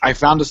snack. I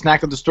found a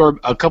snack at the store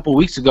a couple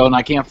weeks ago, and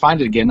I can't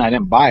find it again. I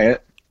didn't buy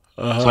it,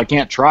 so I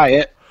can't try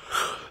it.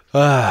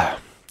 I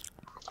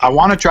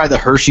want to try the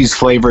Hershey's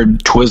flavored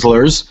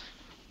Twizzlers,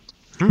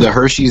 the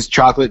Hershey's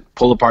chocolate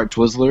pull-apart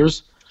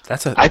Twizzlers.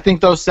 I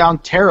think those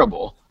sound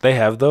terrible. They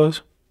have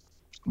those?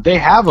 They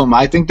have them.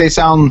 I think they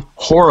sound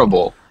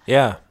horrible.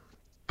 Yeah.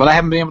 but I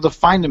haven't been able to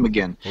find them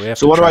again. We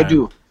So what do I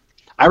do?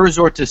 I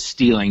resort to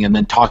stealing and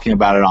then talking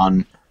about it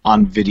on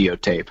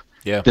videotape.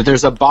 Yeah. That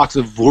there's a box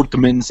of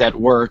Wurtmans at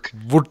work.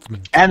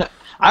 And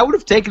I would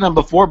have taken them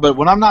before, but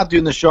when I'm not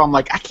doing the show, I'm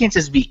like, I can't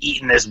just be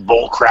eating this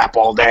bull crap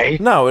all day.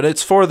 No, and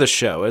it's for the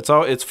show. It's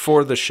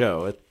for the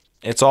show.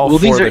 It's all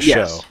for the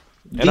show.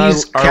 And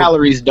these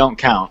calories don't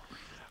count.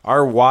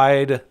 Our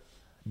wide,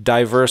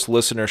 diverse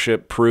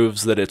listenership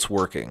proves that it's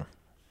working.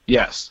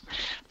 Yes.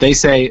 They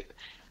say,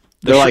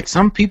 they're like,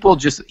 some people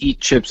just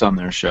eat chips on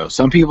their show.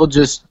 Some people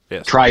just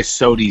try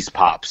Sodies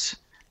Pops.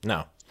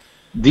 No.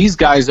 These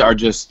guys are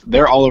just,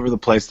 they're all over the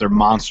place. They're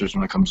monsters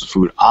when it comes to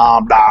food.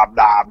 Blah, blah,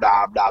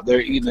 blah, blah.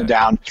 They're eating it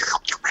down.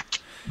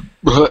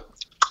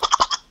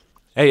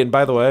 Hey, and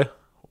by the way,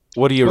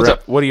 what do you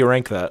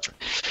rank that?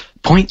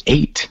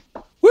 0.8.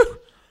 Woo!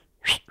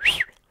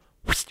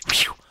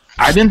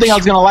 I didn't think I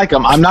was going to like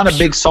them. I'm not a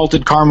big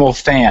salted caramel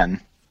fan.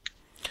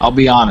 I'll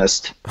be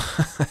honest.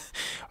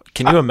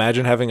 Can you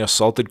imagine having a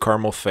salted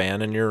caramel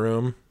fan in your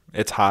room?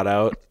 It's hot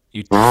out.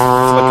 You flick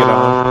it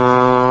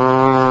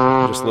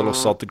on. Just little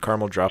salted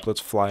caramel droplets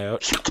fly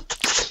out.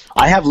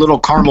 I have little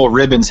caramel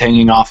ribbons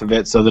hanging off of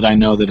it so that I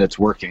know that it's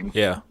working.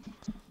 Yeah.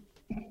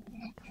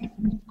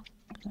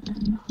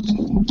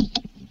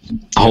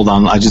 Hold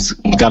on. I just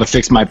got to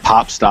fix my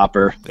pop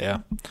stopper. Yeah.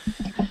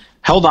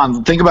 Hold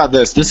on. Think about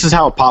this. This is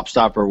how a pop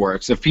stopper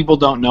works. If people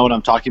don't know what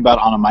I'm talking about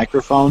on a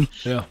microphone,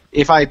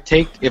 if I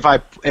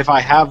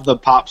have the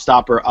pop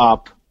stopper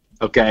up,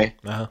 okay?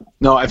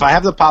 No, if I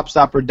have the pop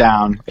stopper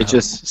down, it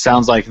just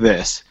sounds like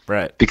this.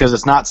 Right. Because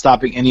it's not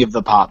stopping any of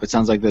the pop. It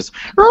sounds like this.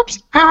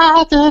 Oops,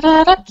 I did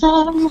it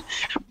again.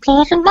 I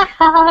played in my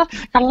heart.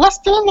 Got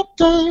lost in the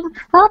game.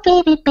 Oh,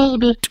 baby,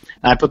 baby.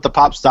 And I put the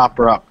pop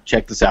stopper up.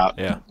 Check this out.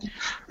 Yeah.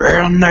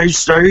 And they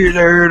say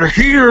that a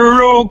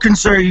hero can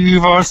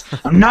save us.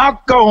 I'm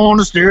not going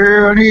to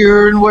stand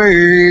here and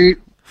wait.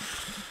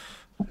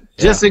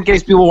 Just in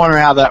case people wonder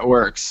how that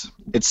works.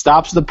 It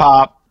stops the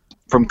pop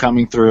from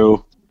coming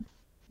through.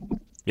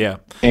 Yeah.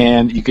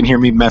 And you can hear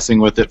me messing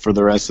with it for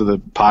the rest of the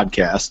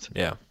podcast.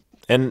 Yeah.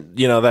 And,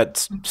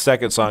 that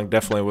second song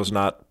definitely was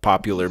not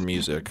popular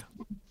music.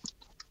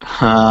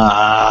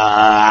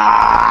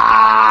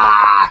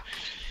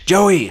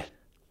 Joey!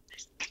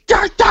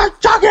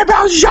 Talking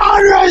about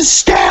genres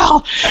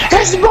still!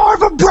 It's more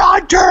of a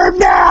broad term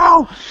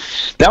now!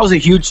 That was a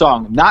huge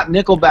song. Not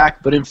Nickelback,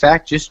 but in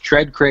fact just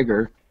Tread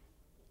Krieger.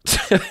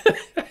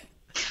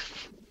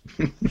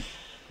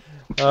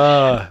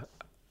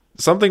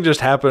 Something just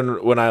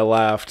happened when I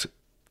laughed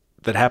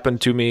that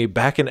happened to me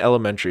back in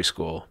elementary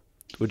school.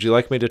 Would you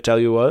like me to tell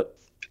you what?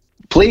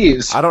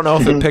 Please. I don't know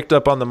if it picked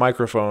up on the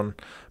microphone,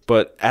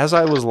 but as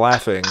I was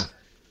laughing,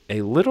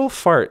 a little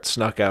fart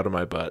snuck out of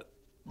my butt.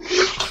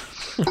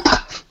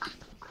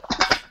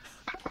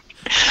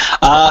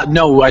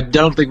 No, I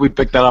don't think we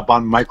picked that up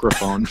on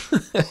microphone.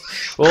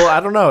 Well, I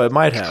don't know. It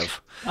might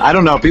have. I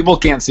don't know. People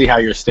can't see how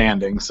you're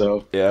standing,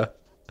 so. Yeah.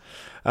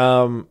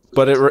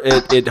 But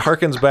it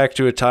harkens back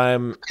to a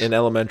time in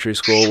elementary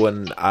school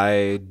when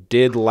I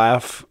did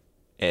laugh,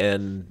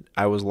 and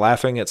I was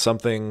laughing at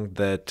something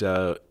that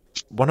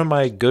one of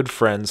my good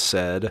friends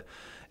said,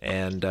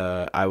 and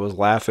I was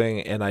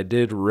laughing, and I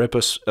did rip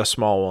a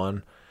small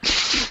one,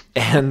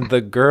 and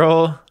a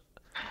girl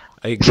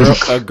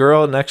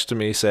next to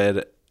me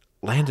said,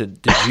 "Landon,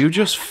 did you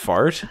just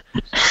fart?"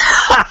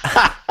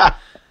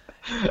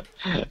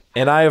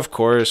 And I, of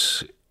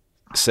course,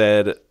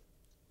 said,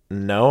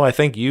 "No, I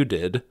think you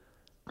did."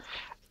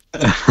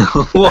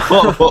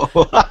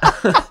 Whoa.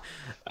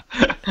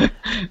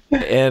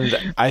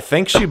 And I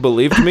think she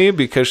believed me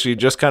because she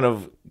just kind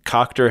of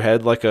cocked her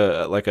head like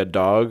a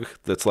dog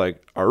that's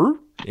like, "Arr,"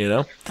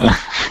 And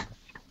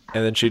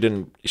then she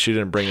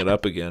didn't bring it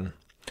up again.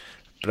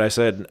 But I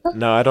said,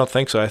 "No, I don't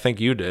think so. I think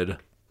you did."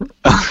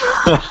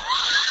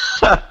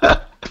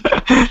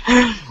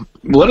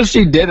 What if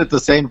she did at the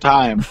same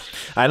time?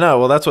 I know.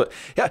 Well, that's what.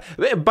 Yeah.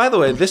 By the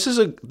way, this is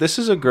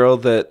a girl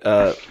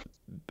that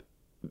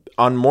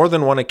on more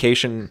than one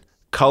occasion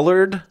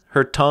colored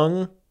her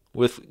tongue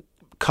with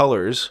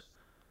colors,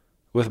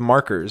 with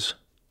markers,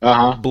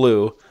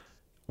 blue.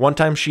 One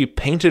time she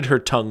painted her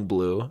tongue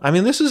blue. I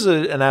mean, this is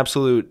an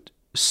absolute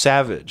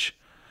savage.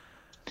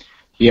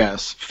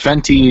 Yes,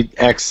 Fenty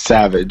X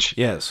Savage.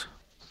 Yes.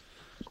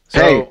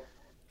 So,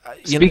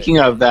 hey, speaking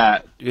of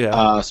that,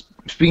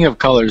 speaking of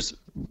colors,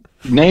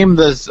 name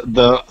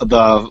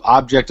the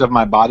object of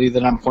my body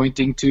that I'm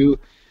pointing to.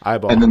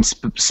 Eyeball. And then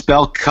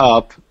spell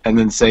cup, and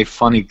then say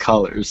funny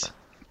colors.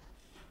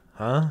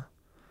 Huh?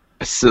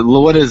 So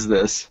what is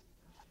this?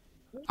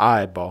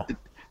 Eyeball.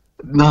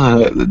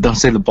 No, don't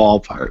say the ball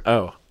part.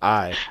 Oh,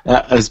 I.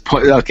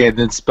 Okay,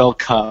 then spell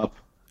cup.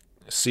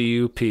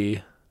 CUP.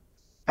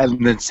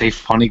 And then say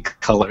funny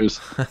colors.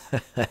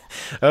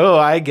 Oh,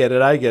 I get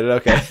it.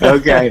 Okay.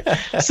 Okay.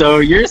 So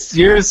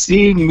you're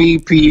seeing me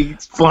pee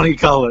funny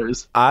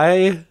colors.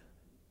 I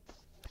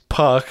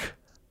puck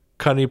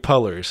cunny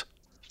pullers.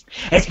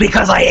 It's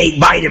because I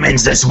ate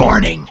vitamins this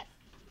morning.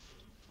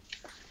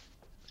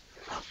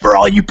 For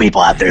all you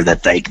people out there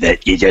that think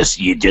that you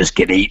just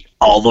can eat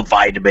all the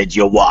vitamins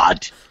you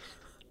want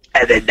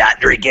and then not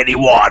drink any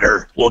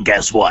water, well,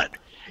 guess what?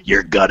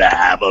 You're gonna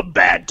have a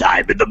bad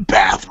time in the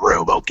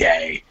bathroom,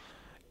 okay?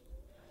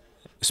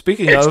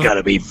 Speaking It's of,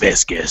 gonna be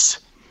viscous.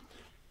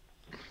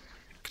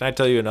 can I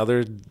tell you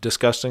another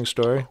disgusting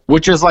story?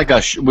 Which is like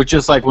one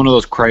of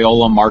those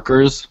Crayola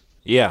markers.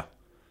 Yeah,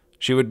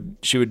 she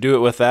would do it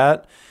with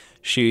that.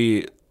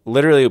 She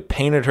literally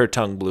painted her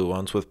tongue blue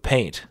once with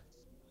paint.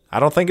 I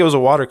don't think it was a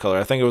watercolor.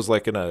 I think it was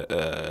like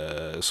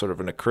sort of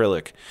an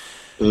acrylic.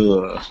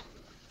 Ugh.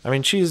 I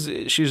mean,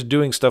 she's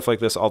doing stuff like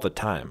this all the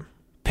time.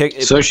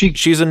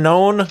 She's a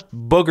known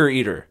booger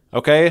eater.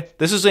 Okay,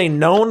 this is a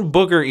known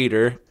booger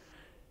eater,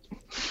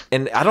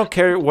 and I don't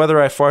care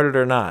whether I farted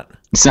or not.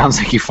 It sounds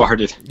like you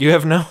farted. You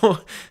have no.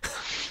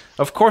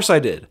 Of course I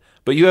did,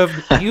 but you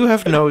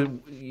have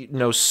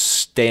no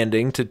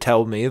standing to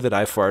tell me that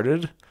I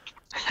farted.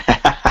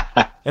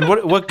 And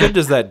what good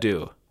does that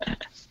do?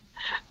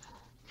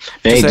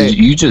 Hey,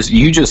 you just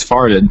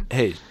farted.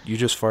 Hey, you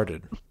just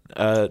farted.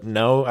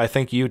 No, I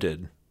think you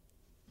did.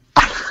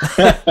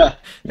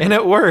 And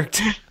it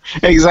worked.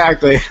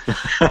 Exactly.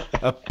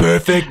 A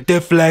perfect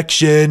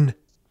deflection.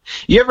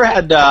 You ever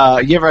had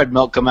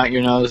milk come out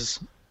your nose?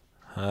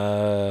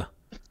 The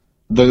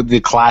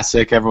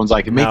classic. Everyone's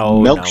like,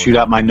 milk shoot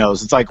out my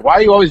nose. It's like, why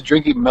are you always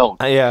drinking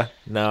milk? Yeah,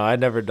 no, I'd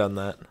never done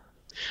that.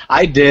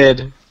 I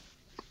did.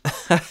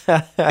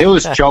 It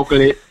was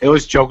chocolate. It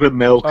was chocolate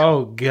milk.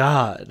 Oh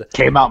God!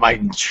 Came out my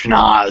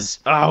schnoz.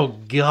 Oh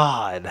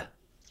God!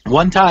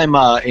 One time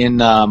I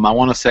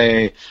want to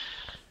say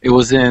it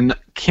was in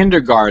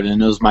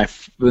kindergarten. It was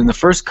in the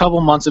first couple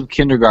months of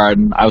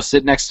kindergarten. I was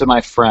sitting next to my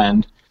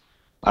friend.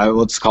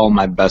 Let's call him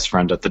my best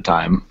friend at the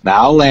time.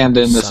 Now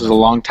Landon. This was a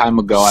long time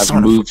ago. I've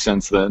moved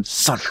since then.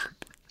 Son of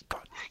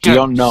God. You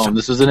don't know him.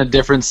 This was in a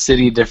different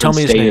city, different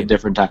state, a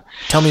different time.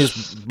 Tell me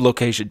his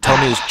location. Tell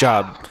me his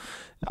job.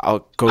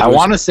 I'll go. I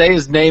want to say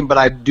his name, but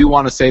I do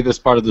want to say this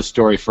part of the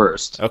story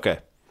first. Okay.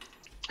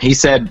 He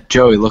said,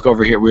 "Joey, look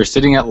over here." We were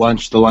sitting at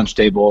the lunch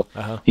table.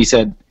 Uh-huh. He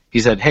said,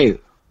 "Hey,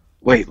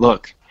 wait,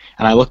 look."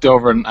 And I looked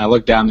over and I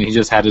looked down, and he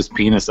just had his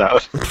penis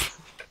out.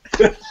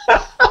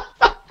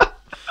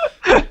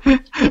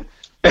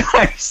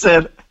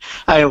 And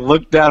I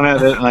looked down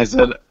at it and I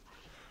said,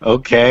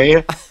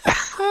 "Okay."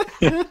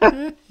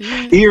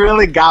 He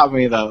really got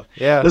me though.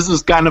 Yeah. This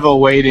was kind of a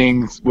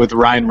waiting with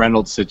Ryan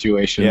Reynolds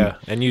situation. Yeah.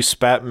 And you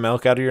spat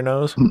milk out of your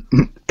nose?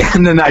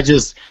 And then I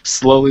just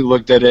slowly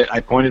looked at it. I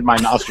pointed my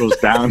nostrils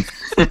down,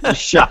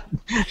 shot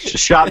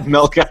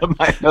milk out of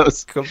my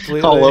nose,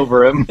 completely all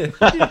over him.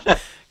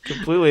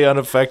 Completely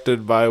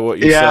unaffected by what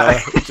you saw.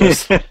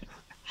 Just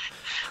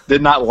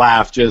did not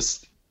laugh.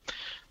 Just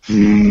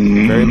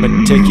very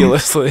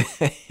meticulously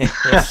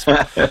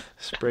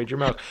sprayed your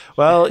mouth.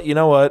 Well, you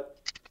know what?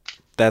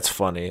 That's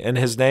funny. And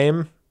his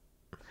name?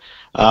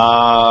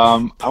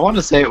 I want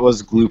to say it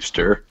was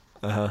Gloopster.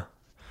 Uh-huh.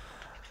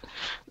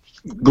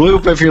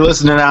 Gloop, if you're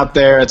listening out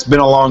there, it's been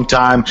a long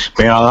time.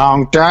 Been a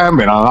long time,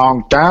 been a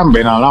long time,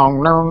 been a long.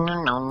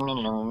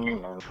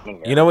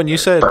 You know, when you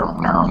said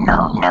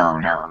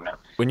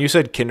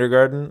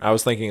kindergarten, I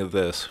was thinking of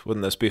this.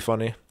 Wouldn't this be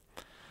funny?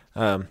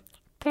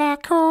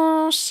 Black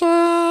horse,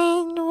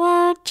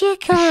 won't you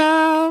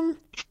come?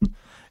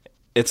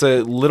 It's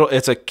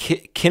a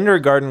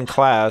kindergarten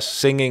class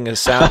singing a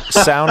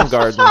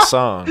Soundgarden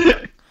song.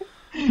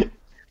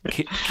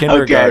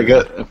 Kindergarten.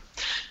 Okay,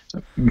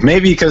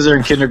 maybe because they're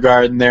in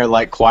kindergarten, their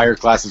like choir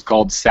class is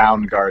called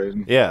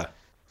Soundgarden. Yeah.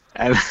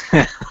 And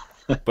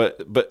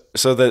but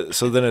so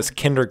then it's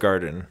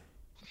kindergarten.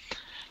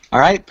 All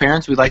right,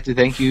 parents, we'd like to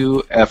thank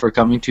you for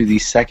coming to the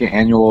second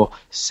annual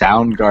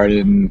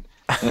Soundgarden.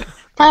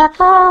 Black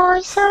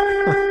horse,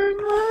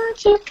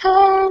 won't you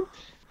come?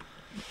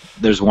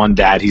 There's one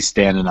dad. He's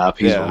standing up.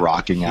 He's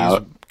rocking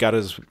out. Got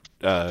his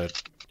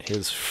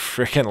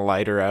freaking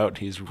lighter out.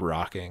 He's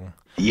rocking.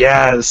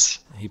 Yes.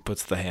 He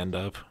puts the hand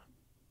up.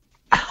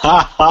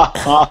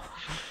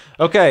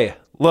 Okay,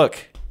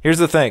 look. Here's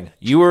the thing.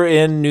 You were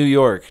in New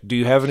York. Do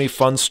you have any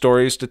fun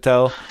stories to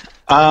tell?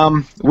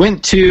 Had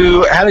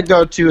to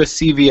go to a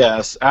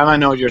CVS. And I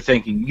know what you're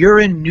thinking. You're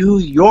in New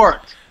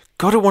York.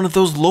 Go to one of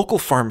those local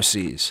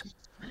pharmacies.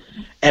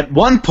 At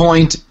one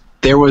point,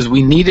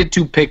 we needed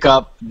to pick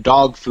up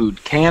dog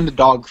food, canned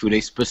dog food,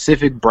 a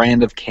specific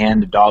brand of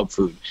canned dog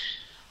food.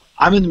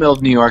 I'm in the middle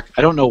of New York.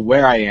 I don't know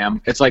where I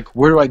am. It's like,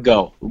 where do I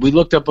go? We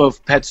looked up a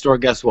pet store.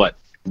 Guess what?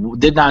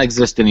 Did not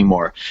exist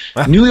anymore.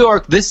 New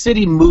York, this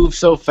city moves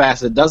so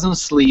fast. It doesn't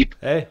sleep,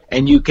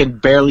 and you can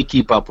barely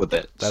keep up with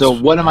it. So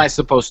what am I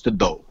supposed to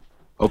do?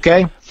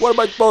 Okay? What am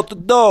I supposed to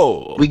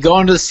do? We go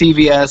into the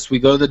CVS. We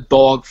go to the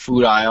dog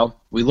food aisle.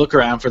 We look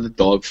around for the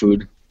dog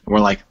food. We're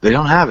like, they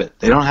don't have it.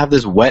 They don't have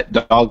this wet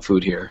dog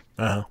food here.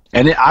 Uh-huh.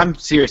 And I'm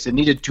serious. It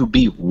needed to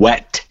be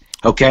wet.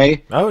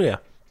 Okay? Oh, yeah.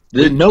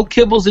 No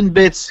kibbles and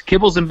bits.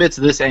 Kibbles and bits,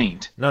 this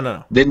ain't.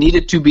 No. They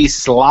needed to be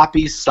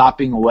sloppy,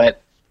 sopping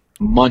wet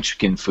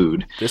munchkin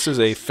food. This is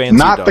a fancy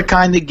Not the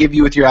kind they give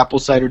you with your apple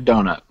cider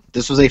donut.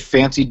 This was a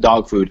fancy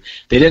dog food.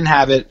 They didn't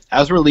have it.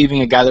 As we're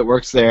leaving, a guy that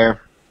works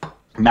there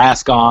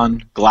mask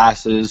on,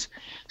 glasses,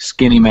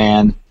 skinny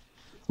man,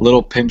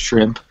 little pink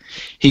shrimp.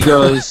 He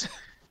goes,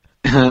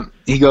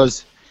 he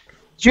goes,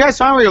 "Did you guys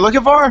find what you're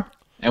looking for?"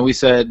 And we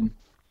said,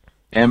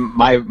 and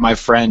my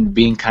friend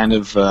being kind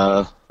of,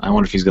 I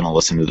wonder if he's going to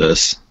listen to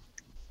this.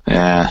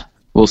 Yeah,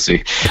 we'll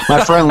see.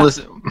 My friend,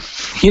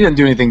 he didn't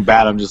do anything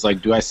bad. I'm just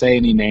like, do I say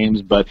any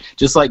names? But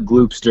just like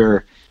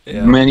Gloopster,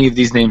 many of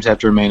these names have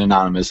to remain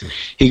anonymous.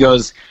 He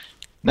goes,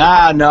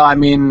 "Nah, no, I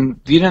mean,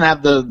 you didn't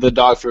have the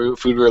dog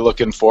food we were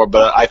looking for,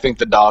 but I think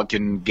the dog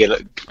can get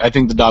it. I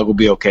think the dog will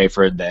be okay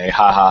for a day.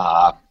 Ha ha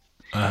ha."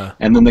 Uh-huh.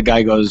 And then the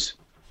guy goes,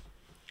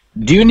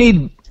 "Do you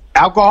need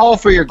alcohol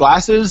for your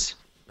glasses?"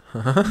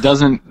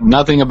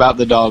 Nothing about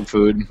the dog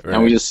food. Right.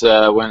 And we just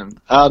went,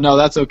 "Oh, no,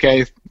 that's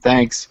okay.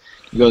 Thanks."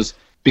 He goes,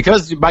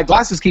 "Because my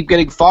glasses keep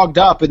getting fogged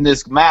up in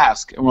this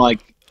mask." And we're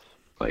like,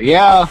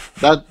 "Yeah,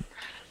 that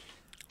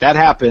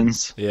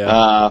happens.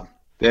 Yeah.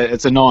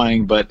 It's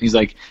annoying." But he's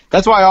like,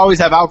 "That's why I always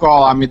have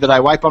alcohol on me that I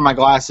wipe on my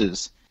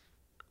glasses."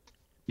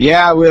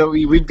 Yeah,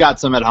 we've got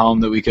some at home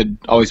that we could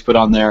always put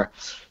on there.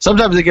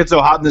 Sometimes it gets so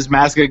hot in this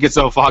mask, it gets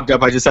so fogged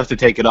up, I just have to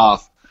take it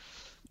off.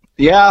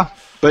 Yeah,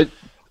 but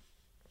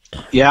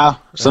yeah,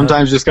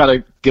 sometimes just got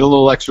to get a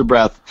little extra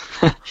breath.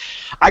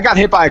 I got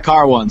hit by a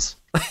car once.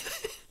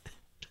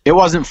 It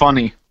wasn't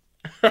funny.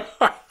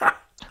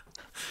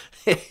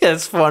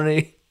 It's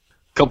funny.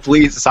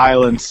 Complete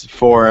silence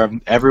for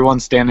everyone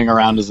standing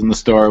around us in the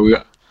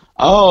store.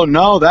 Oh,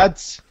 no, that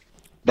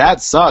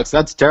sucks.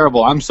 That's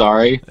terrible. I'm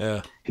sorry.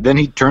 Yeah. Then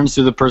he turns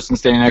to the person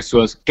standing next to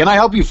us. "Can I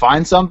help you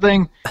find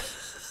something?"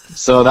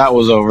 So that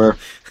was over.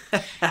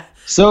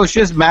 So it's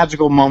just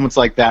magical moments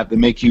like that that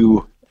make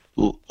you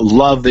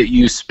love that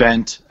you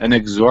spent an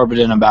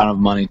exorbitant amount of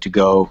money to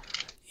go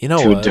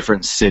to a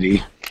different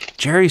city.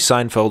 Jerry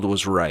Seinfeld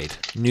was right.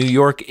 New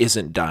York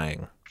isn't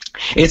dying.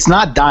 It's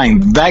not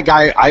dying. That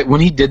guy,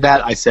 when he did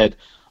that, I said,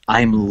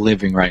 "I'm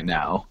living right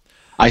now."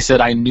 I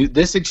said, I knew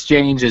this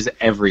exchange is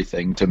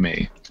everything to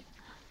me.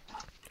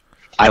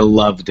 I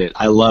loved it.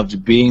 I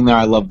loved being there.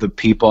 I loved the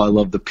people. I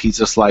loved the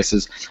pizza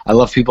slices. I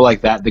love people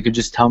like that. They could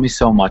just tell me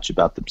so much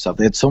about themselves.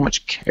 They had so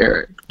much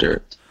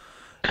character.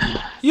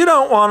 You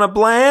don't want a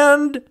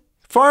bland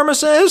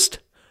pharmacist.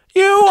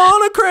 You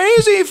want a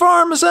crazy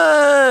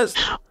pharmacist.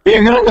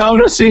 You're going to go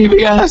to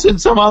CVS in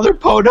some other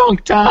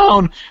podunk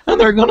town, and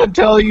they're going to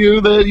tell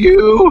you that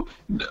you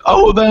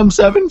owe them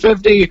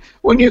 $7.50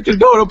 when you could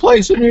go to a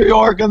place in New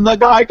York, and the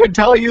guy could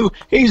tell you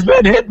he's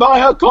been hit by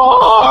a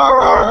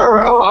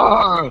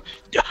car.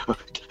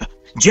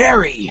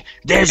 Jerry,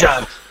 there's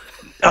a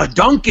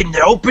Dunkin'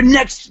 that opened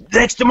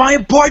next to my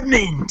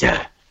apartment.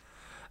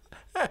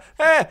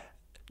 Hey,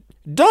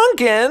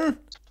 Dunkin'?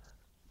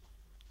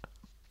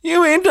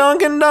 You mean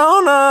Dunkin'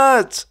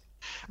 Donuts?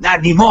 Not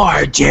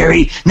anymore,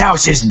 Jerry. Now it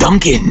says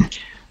Dunkin'.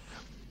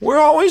 We're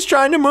always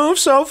trying to move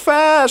so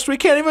fast. We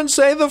can't even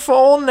say the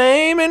full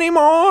name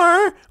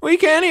anymore. We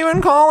can't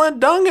even call it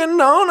Dunkin'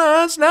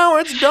 Donuts. Now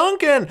it's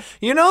Dunkin'.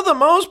 You know the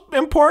most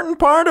important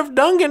part of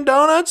Dunkin'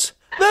 Donuts?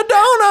 The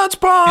donuts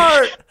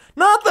part.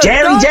 Not the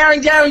Jerry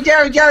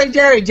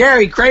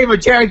Kramer.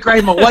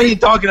 What are you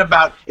talking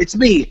about? It's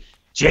me,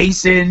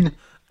 Jason.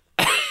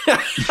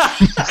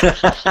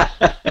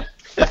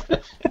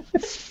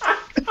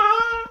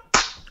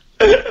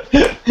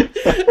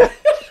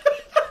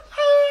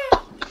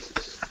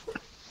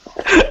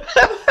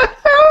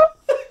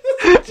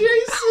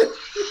 Jason.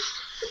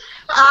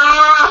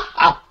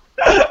 Oh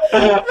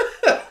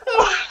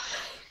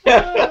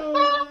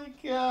my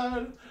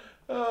God.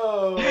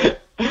 Oh.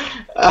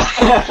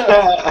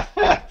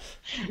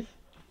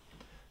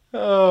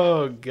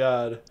 Oh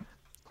God.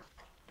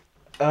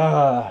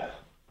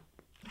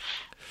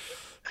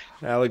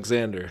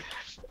 Alexander.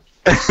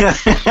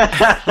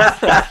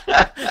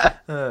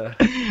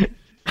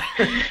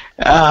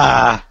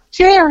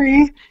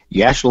 Jerry.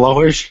 Yes,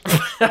 Lois.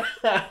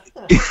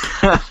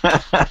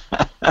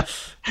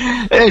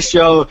 This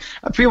show,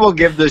 people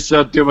give this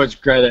show too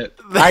much credit.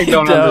 I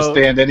don't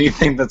understand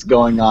anything that's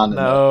going on.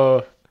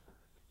 No,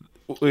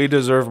 we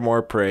deserve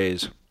more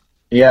praise.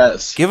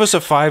 Yes. Give us a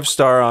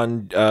 5-star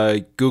on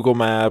Google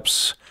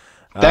Maps.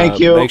 Thank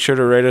you. Make sure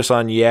to rate us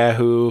on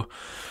Yahoo.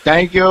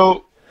 Thank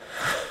you.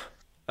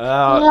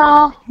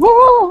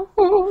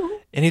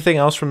 Anything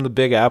else from the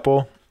Big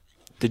Apple?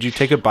 Did you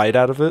take a bite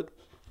out of it?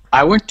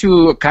 I went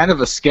to kind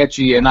of a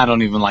sketchy, and I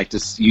don't even like to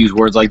use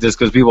words like this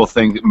because people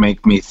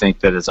make me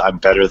think that I'm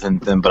better than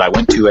them. But I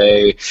went to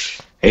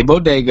a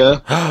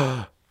bodega.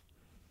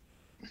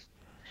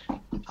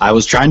 I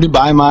was trying to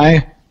buy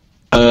my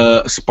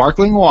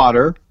sparkling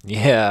water.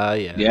 Yeah.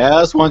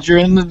 Yes, once you're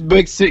in the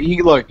big city,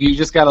 you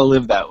just got to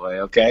live that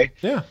way, okay?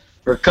 Yeah.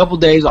 For a couple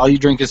days, all you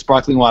drink is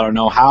sparkling water.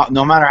 No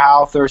matter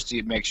how thirsty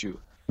it makes you.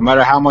 No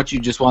matter how much you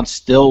just want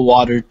still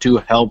water to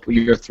help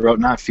your throat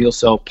not feel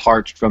so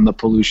parched from the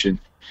pollution.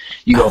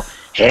 You go,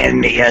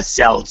 hand me a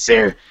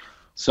seltzer.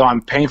 So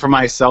I'm paying for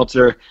my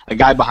seltzer. A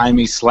guy behind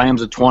me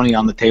slams a 20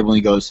 on the table and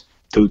he goes,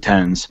 2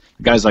 10s.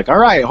 The guy's like, all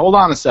right, hold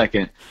on a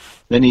second.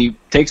 Then he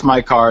takes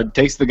my card,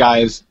 takes the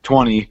guy's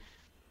 20,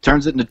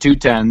 turns it into 2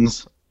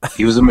 10s,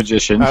 He was a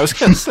magician. I was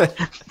going to say,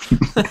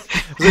 was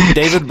it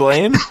David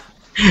Blaine?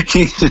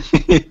 He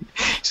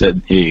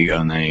said, "Here you go,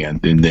 and there you go."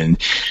 And then,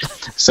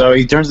 so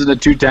he turns into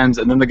two tens,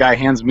 and then the guy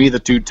hands me the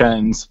two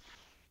tens,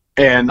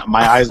 and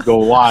my eyes go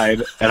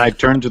wide, and I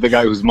turn to the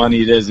guy whose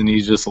money it is, and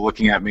he's just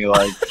looking at me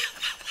like.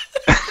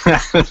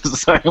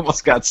 So I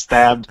almost got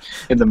stabbed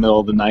in the middle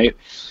of the night.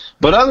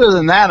 But other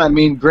than that, I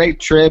mean, great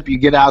trip. You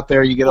get out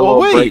there, you get a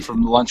little break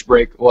from the lunch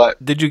break.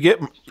 What? Did you get?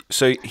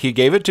 So he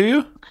gave it to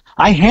you?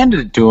 I handed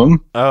it to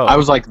him. Oh. I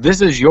was like,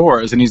 "This is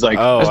yours," and he's like,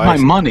 "That's my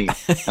money."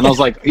 And I was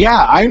like,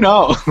 "Yeah, I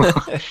know."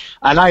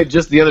 And I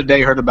just the other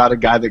day heard about a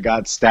guy that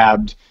got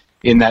stabbed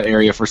in that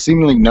area for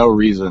seemingly no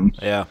reason.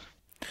 Yeah.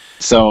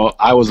 So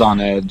I was on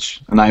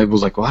edge, and I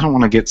was like, "Well, I don't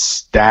want to get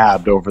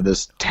stabbed over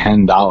this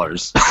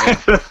 $10."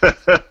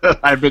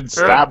 I've been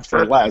stabbed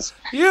for less.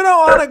 You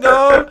don't want to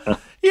go.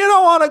 You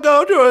don't want to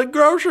go to a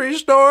grocery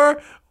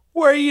store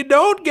where you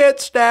don't get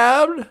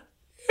stabbed.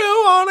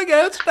 You want to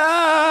get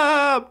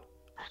stabbed.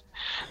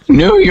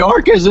 New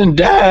York isn't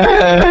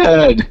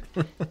dead.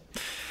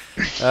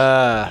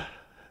 Oh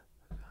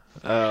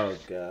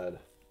God.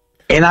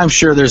 And I'm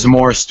sure there's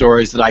more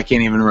stories that I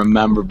can't even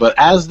remember. But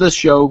as the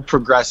show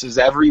progresses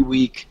every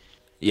week,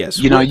 yes,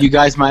 you know, you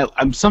guys might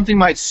something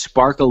might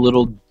spark a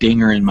little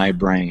dinger in my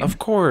brain. Of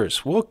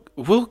course, we'll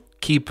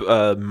keep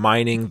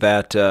mining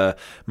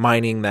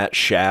that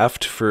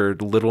shaft for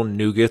little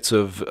nuggets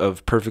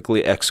of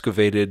perfectly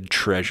excavated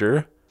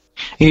treasure.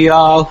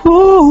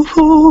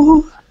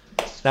 Yahoo!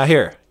 Now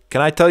here,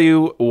 can I tell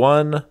you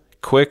one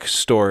quick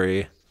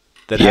story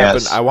that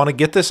happened? I want to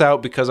get this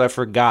out because I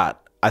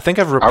forgot. I think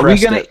I've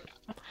repressed it.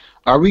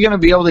 Are we gonna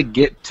be able to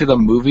get to the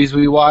movies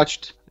we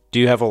watched? Do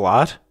you have a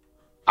lot?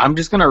 I'm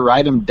just gonna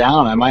write them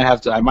down. I might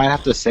have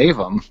to save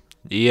them.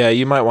 Yeah,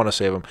 you might want to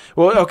save them.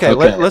 Well, okay.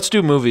 Let's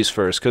do movies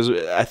first because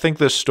I think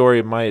this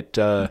story might.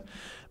 Are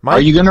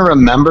you gonna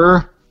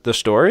remember the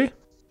story?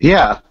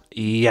 Yeah.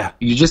 Yeah.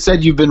 You just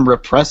said you've been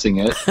repressing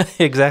it.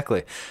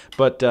 Exactly.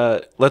 But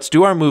let's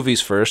do our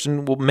movies first,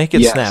 and we'll make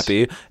it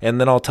snappy,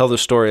 and then I'll tell the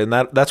story, and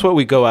that's what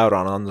we go out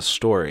on the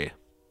story.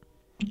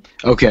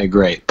 Okay,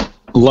 great.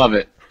 Love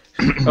it.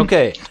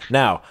 Okay,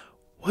 now,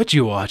 what'd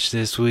you watch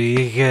this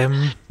week?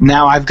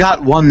 Now, I've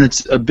got one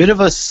that's a bit of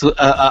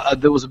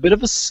that was a bit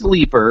of a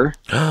sleeper,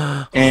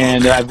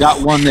 and I've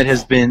got one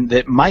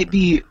that might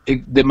be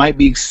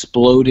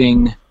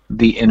exploding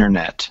the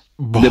internet.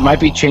 That might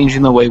be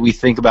changing the way we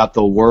think about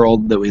the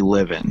world that we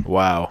live in.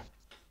 Wow.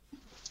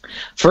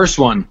 First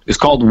one is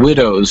called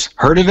Widows.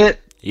 Heard of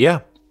it? Yeah.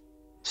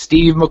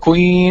 Steve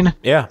McQueen?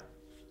 Yeah.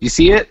 You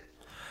see it?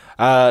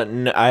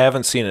 I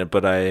haven't seen it,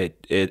 but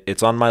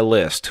it's on my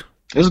list.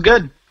 It was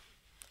good.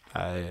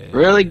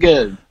 Really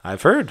good.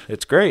 I've heard.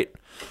 It's great.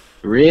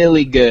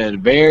 Really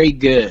good. Very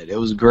good. It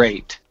was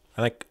great.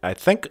 I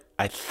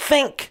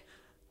think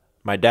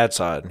my dad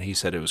saw it, and he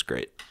said it was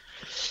great.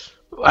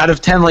 Out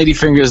of 10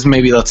 ladyfingers,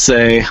 maybe I'd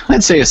say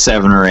a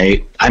 7 or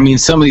 8. I mean,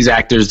 some of these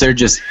actors, they're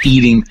just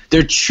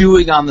they're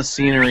chewing on the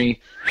scenery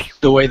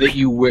the way that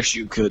you wish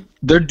you could.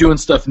 They're doing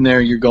stuff in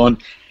there, you're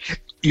going,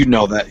 you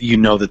know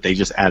that they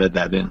just added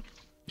that in.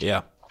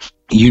 Yeah.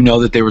 You know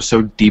that they were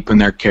so deep in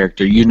their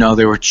character. You know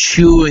they were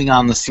chewing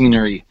on the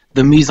scenery.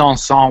 The mise en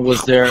scène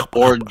was their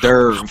hors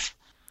d'oeuvre.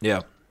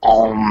 Yeah.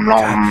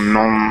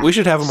 Nom. We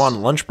should have them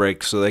on lunch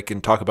break so they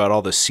can talk about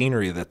all the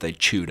scenery that they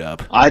chewed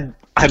up. I'd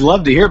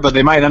love to hear, but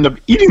they might end up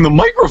eating the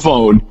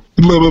microphone.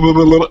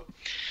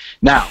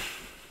 Now,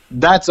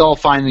 that's all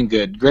fine and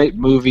good. Great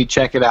movie.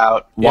 Check it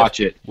out.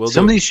 Watch it.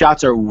 Some of these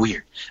shots are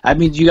weird. I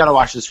mean, you got to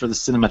watch this for the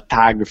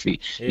cinematography.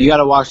 Yeah. You got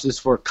to watch this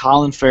for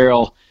Colin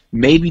Farrell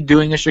maybe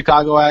doing a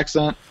Chicago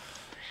accent.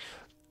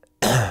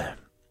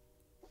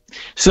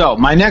 So,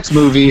 my next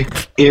movie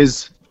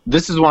is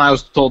one I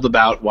was told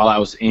about while I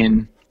was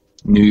in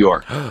New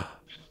York.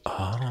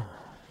 Oh.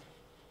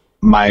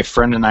 My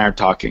friend and I are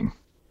talking.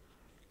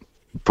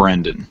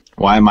 Brendan.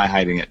 Why am I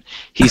hiding it?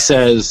 He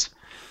says,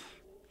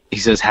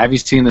 have you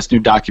seen this new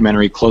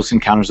documentary, Close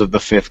Encounters of the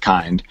Fifth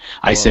Kind?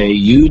 I say,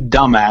 you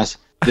dumbass.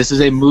 This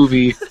is a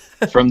movie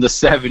from the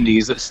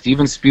 70s that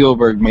Steven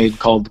Spielberg made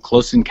called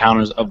Close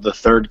Encounters of the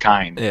Third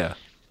Kind. Yeah.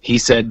 He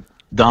said,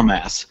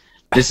 dumbass.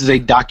 This is a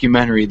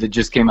documentary that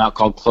just came out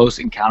called Close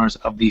Encounters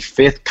of the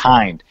Fifth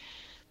Kind.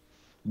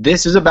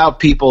 This is about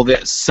people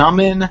that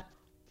summon,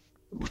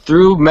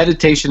 through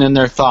meditation in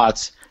their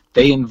thoughts,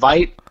 they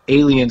invite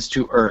aliens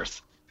to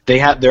Earth.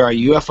 There are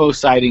UFO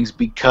sightings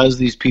because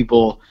these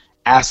people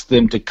ask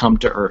them to come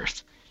to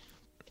Earth.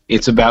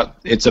 It's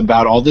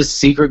about all this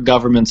secret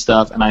government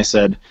stuff, and I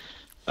said,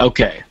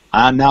 okay,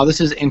 now this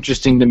is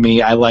interesting to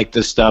me. I like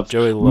this stuff.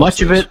 Joey loves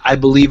Much of it, I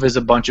believe, is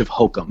a bunch of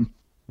hokum.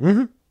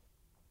 Mm-hmm.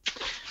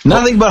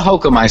 Nothing but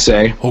hokum, I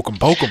say. Hokum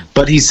pokum.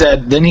 But he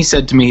said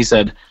to me,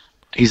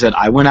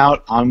 I went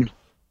out on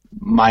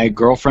my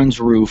girlfriend's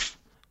roof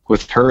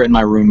with her and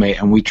my roommate,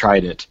 and we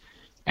tried it,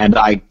 and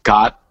I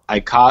caught a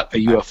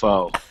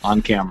UFO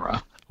on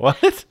camera.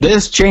 What?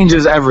 This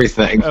changes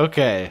everything.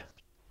 Okay.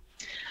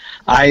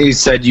 I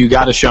said, you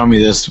got to show me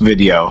this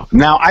video.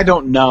 Now, I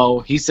don't know.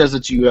 He says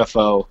it's a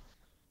UFO.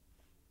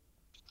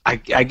 I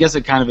guess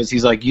it kind of is.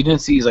 He's like, you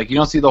didn't see. He's like, you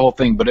don't see the whole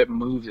thing, but it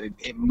moves.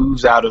 It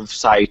moves out of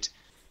sight.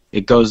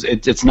 It goes.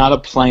 It's not a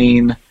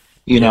plane.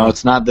 You know,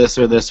 it's not this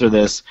or this or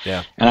this.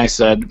 Yeah. And I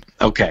said,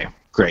 okay,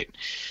 great.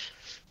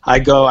 I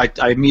go.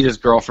 I meet his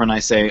girlfriend. I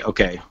say,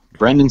 okay.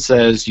 Brendan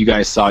says you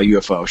guys saw a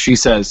UFO. She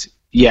says,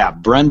 yeah,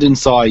 Brendan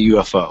saw a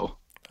UFO.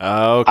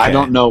 Okay. I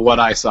don't know what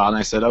I saw. And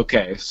I said,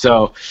 okay.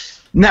 So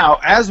now,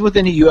 as with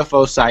any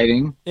UFO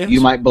sighting, you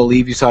might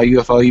believe you saw a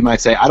UFO. You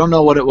might say, I don't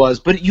know what it was.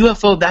 But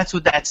UFO, that's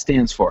what that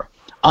stands for.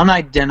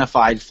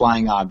 Unidentified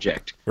flying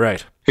object.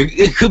 Right.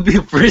 It could be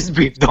a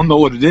Frisbee if you don't know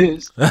what it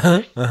is.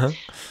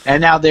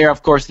 And now they are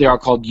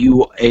called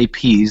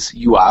UAPs,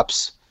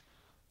 UAPs.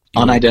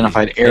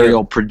 Unidentified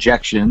aerial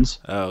projections.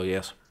 Oh,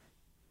 yes.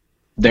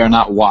 They're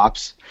not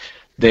WAPs.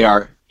 They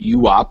are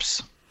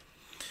UAPs.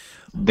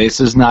 This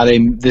is not a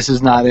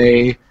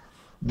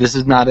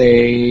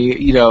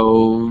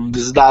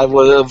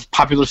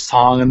popular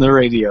song on the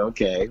radio,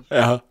 okay?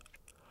 Uh-huh.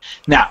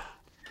 Now,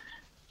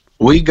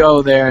 we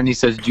go there and he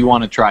says, do you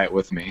want to try it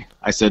with me?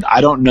 I said,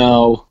 I don't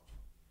know.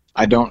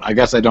 I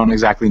guess I don't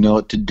exactly know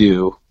what to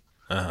do.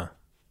 Uh-huh.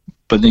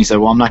 But then he said,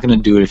 well, I'm not going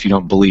to do it if you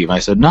don't believe. I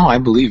said, no, I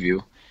believe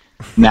you.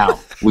 Now,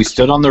 we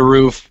stood on the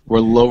roof. We're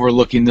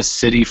overlooking the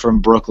city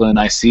from Brooklyn.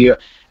 I see it.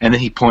 And then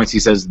he points. He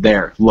says,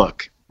 there,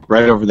 look,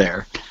 right over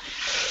there.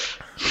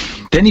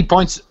 Then he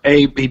points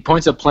a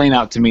plane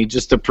out to me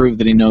just to prove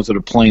that he knows what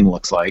a plane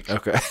looks like.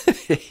 Okay.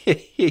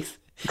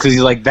 Because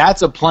he's like,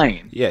 that's a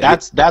plane. Yeah.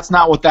 That's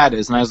not what that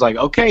is. And I was like,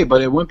 okay,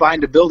 but it went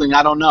behind a building.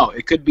 I don't know.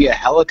 It could be a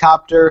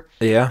helicopter.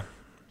 Yeah.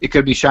 It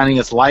could be shining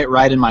its light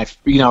right in my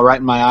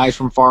eyes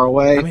from far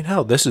away. I mean,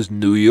 hell, this is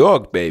New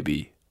York,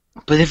 baby.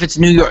 But if it's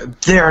New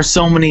York, there are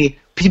so many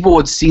people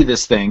would see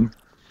this thing.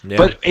 Yeah.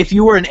 But if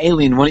you were an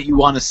alien, wouldn't you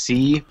want to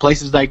see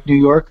places like New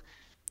York?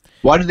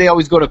 Why do they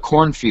always go to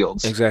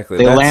cornfields? Exactly.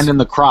 They land in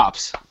the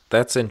crops.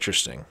 That's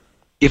interesting.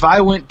 If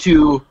I went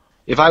to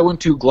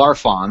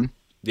Glarfon,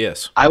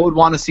 Yes. I would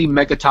want to see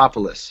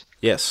Megatopolis.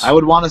 Yes. I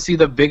would want to see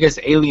the biggest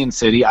alien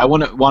city. I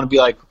wouldn't want to be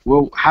like,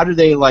 well, how do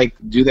they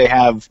do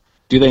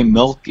they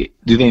milk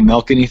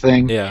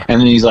anything? Yeah. And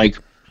then he's like,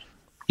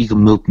 you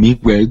can milk me,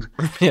 Greg.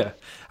 Yeah.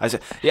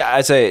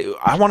 I say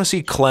I want to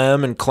see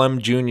Clem and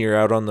Clem Jr.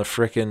 out on the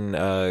frickin'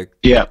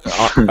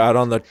 out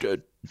on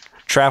the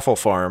Traffle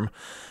farm,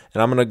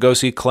 and I'm gonna go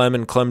see Clem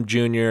and Clem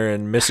Jr.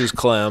 and Mrs.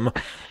 Clem.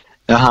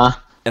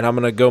 And I'm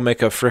gonna go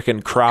make a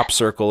frickin' crop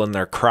circle in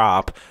their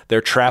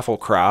Traffle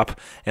crop,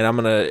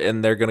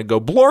 and they're gonna go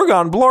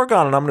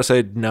Blorgon, and I'm gonna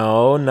say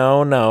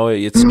no,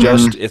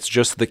 it's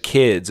just the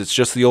kids, it's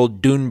just the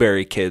old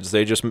Dooneberry kids.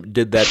 They just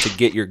did that to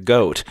get your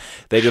goat.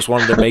 They just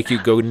wanted to make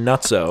you go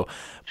nutso.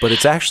 But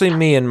it's actually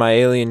me and my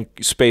alien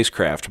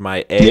spacecraft,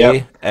 my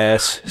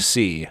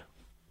ASC.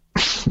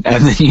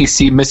 And then you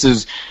see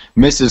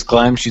Mrs.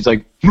 Clem. She's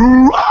like,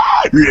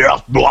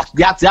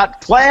 that's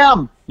that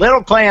Clem,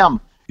 little Clem.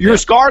 Your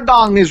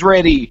Scargong is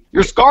ready.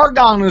 Your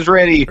Scargong is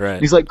ready. Right.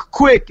 He's like,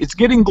 quick, it's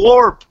getting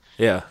glorp.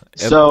 Yeah.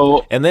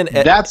 And then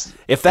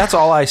if that's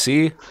all I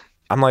see,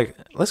 I'm like,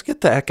 let's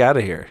get the heck out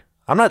of here.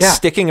 I'm not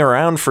sticking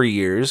around for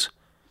years.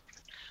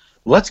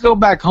 Let's go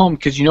back home,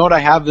 because you know what I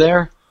have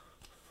there?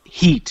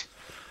 Heat.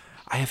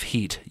 I have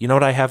heat. You know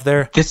what I have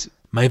there?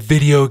 My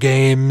video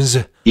games.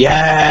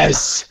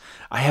 Yes.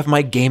 I have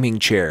my gaming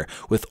chair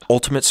with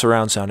ultimate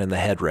surround sound in the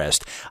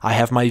headrest. I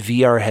have my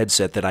VR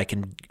headset that I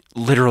can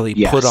literally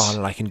put on,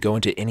 and I can go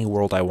into any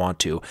world I want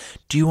to.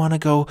 Do you want to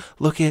go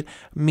look at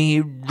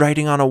me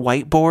writing on a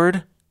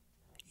whiteboard?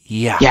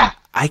 Yeah.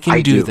 I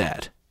can do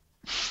that.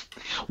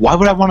 Why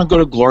would I want to go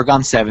to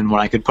Glorgon 7 when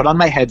I could put on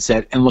my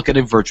headset and look at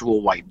a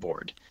virtual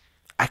whiteboard?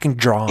 I can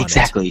draw on it.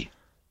 Exactly.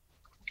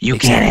 You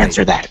can't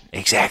answer that.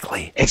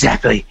 Exactly.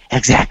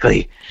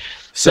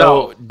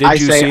 So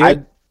did you see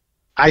it?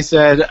 I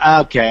said,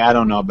 okay, I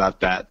don't know about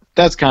that.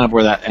 That's kind of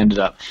where that ended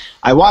up.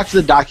 I watched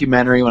the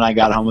documentary when I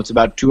got home. It's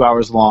about 2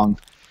 hours long.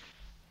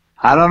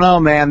 I don't know,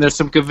 man. There's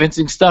some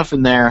convincing stuff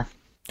in there.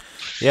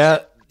 Yeah,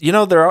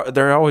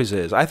 there always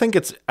is. I think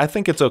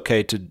it's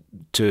okay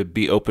to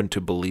be open to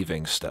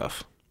believing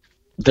stuff.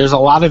 There's a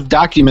lot of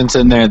documents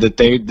in there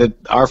that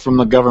are from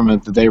the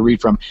government that they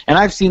read from. And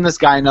I've seen this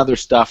guy in other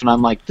stuff, and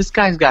I'm like, this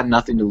guy's got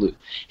nothing to lose.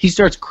 He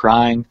starts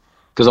crying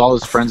because all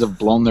his friends have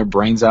blown their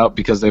brains out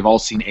because they've all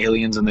seen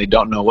aliens and they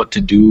don't know what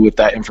to do with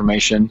that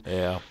information.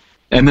 Yeah.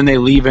 And then they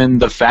leave in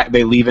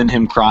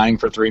him crying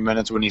for 3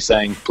 minutes when he's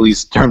saying,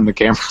 please turn the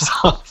cameras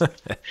off.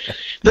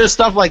 There's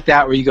stuff like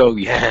that where you go,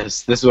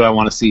 yes, this is what I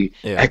want to see.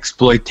 Yeah.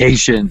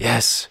 Exploitation.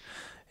 Yes.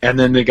 And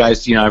then the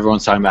guys,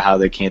 everyone's talking about how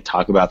they can't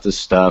talk about this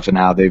stuff and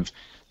how they've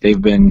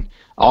been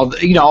all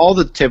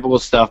the typical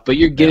stuff, but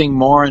you're getting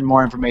more and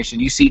more information.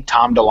 You see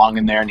Tom DeLonge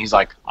in there and he's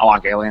like, I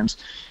like aliens.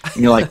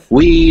 And you're like,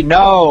 we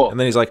know. And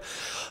then he's like,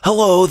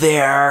 hello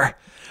there.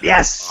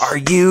 Yes. Are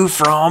you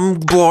from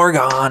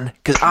Blorgon?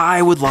 Because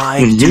I would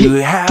like to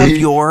have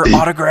your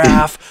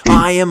autograph.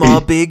 I am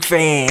a big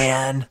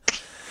fan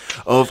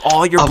of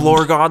all your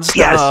Blorgon stuff.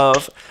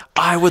 Yes.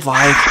 I would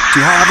like to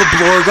have a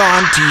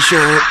Blorgon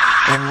t-shirt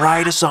and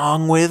write a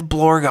song with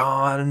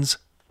Blorgons.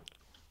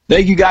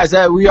 Thank you guys.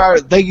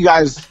 Thank you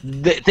guys.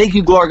 Thank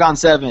you, Glorgon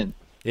 7.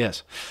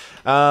 Yes.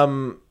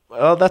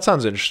 Well, that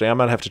sounds interesting. I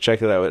might have to check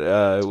that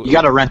out. You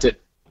got to rent it.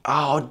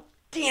 Oh,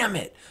 damn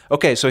it.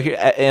 Okay, so here,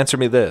 answer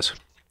me this.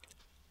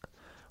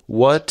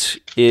 What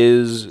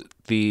is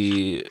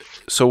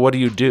so what do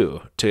you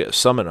do to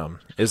summon them?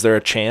 Is there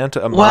a chant,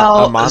 a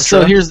mantra?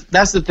 So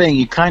that's the thing.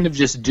 You kind of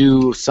just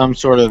do some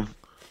sort of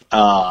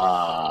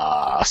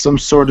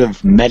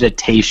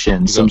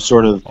meditation,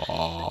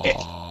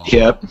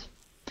 Yep.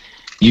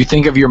 You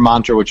think of your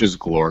mantra, which is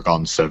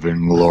Glorgon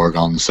 7,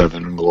 Glorgon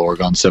 7,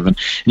 Glorgon 7, and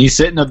you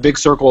sit in a big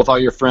circle with all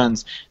your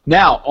friends.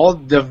 Now, all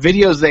the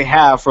videos they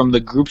have from the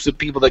groups of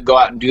people that go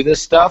out and do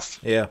this stuff.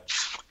 Yeah.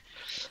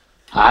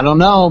 I don't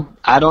know.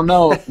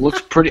 It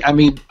looks pretty. I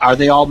mean, are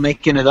they all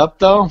making it up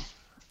though?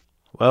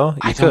 Well,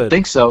 I don't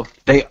think so.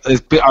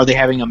 Are they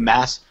having a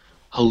mass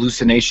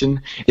hallucination?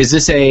 Is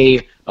this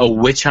a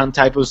witch hunt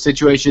type of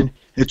situation?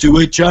 It's a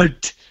witch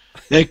hunt.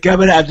 They're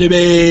coming after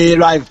me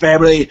and my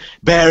family.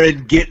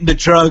 Baron, get in the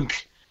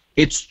trunk.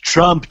 It's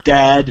Trump,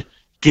 Dad.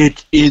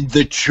 Get in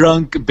the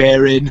trunk,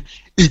 Baron.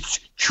 It's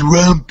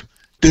Trump.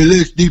 The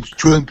last name's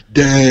Trump,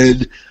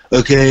 Dad.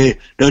 Okay?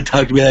 Don't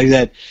talk to me like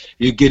that.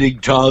 You're getting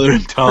taller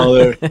and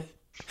taller.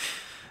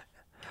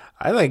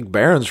 I think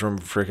Baron's from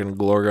freaking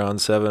Glorgon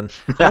 7.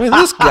 I mean,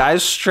 this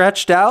guy's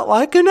stretched out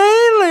like an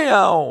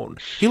alien.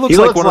 He looks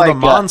like one of the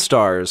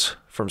Monstars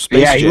from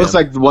Space Jam. He looks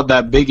like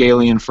that big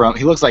alien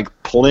he looks like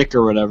Plick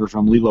or whatever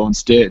from Lilo and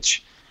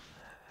Stitch.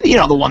 You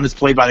know, the one that's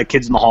played by the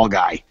Kids in the Hall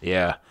guy.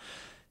 Yeah.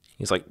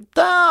 He's like,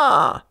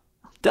 dang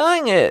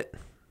it.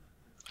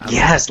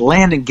 Yes,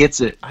 Landon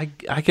gets it. I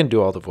can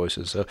do all the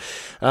voices. So,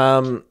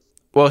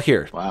 well,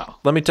 here. Wow.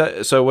 Let me tell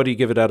you. So what do you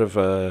give it out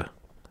of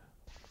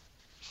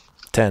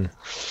 10?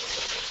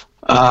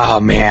 Oh,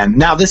 man.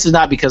 Now, this is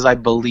not because I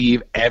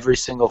believe every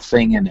single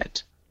thing in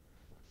it.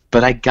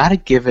 But I got to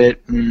give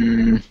it...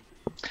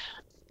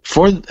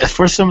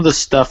 For some of the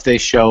stuff they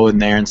show in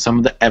there and some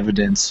of the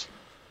evidence,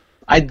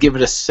 I'd give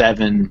it a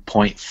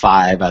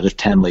 7.5 out of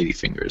 10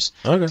 ladyfingers.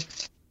 Okay.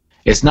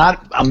 It's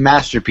not a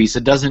masterpiece.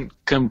 It doesn't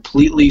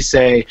completely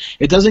say...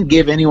 It doesn't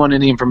give anyone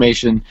any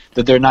information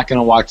that they're not going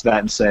to watch that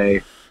and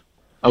say,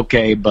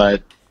 okay,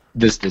 but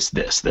this, and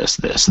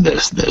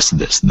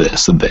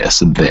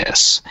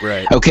this.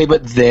 Right. Okay,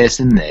 but this,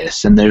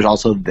 and there's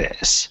also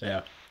this.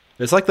 Yeah.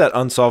 It's like that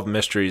Unsolved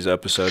Mysteries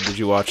episode. Did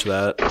you watch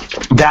that?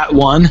 That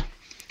one?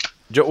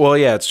 Well,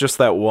 yeah, it's just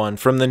that one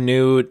from the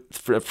new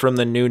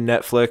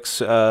Netflix.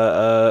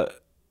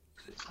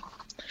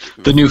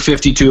 The new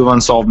 52 of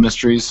Unsolved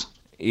Mysteries.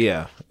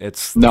 Yeah,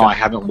 it's. No, I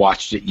haven't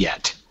watched it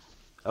yet.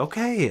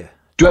 Okay.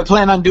 Do I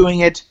plan on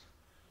doing it?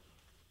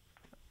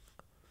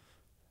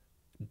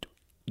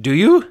 Do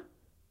you?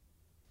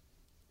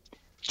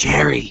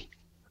 Jerry,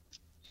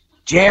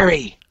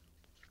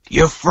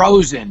 you're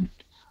frozen.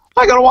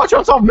 I gotta watch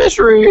Unsolved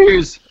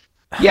Mysteries.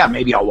 Yeah,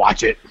 maybe I'll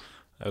watch it.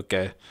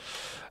 Okay.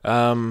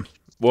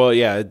 Well,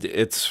 yeah,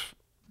 it's.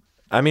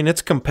 I mean,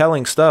 it's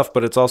compelling stuff,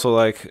 but it's also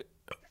like.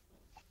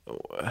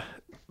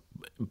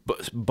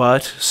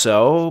 But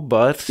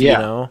yeah. You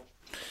know.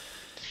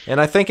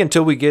 And I think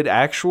until we get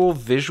actual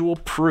visual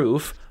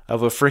proof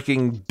of a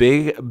freaking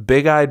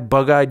big-eyed,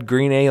 bug-eyed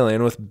green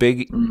alien with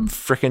big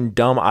freaking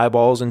dumb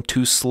eyeballs and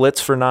 2 slits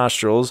for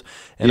nostrils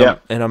and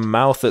a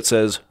mouth that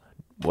says,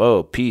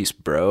 "Whoa, peace,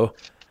 bro,"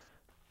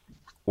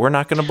 we're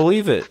not going to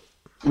believe it.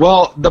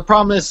 Well, the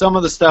problem is some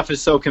of the stuff is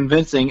so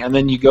convincing, and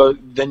then you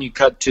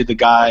cut to the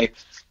guy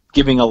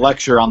giving a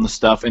lecture on the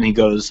stuff, and he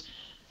goes,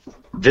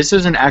 "This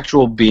is an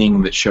actual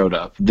being that showed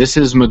up. This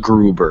is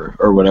MacGruber,"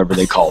 or whatever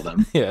they call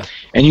them. Yeah.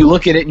 And you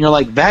look at it, and you're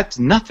like, that's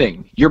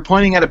nothing. You're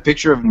pointing at a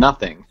picture of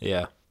nothing.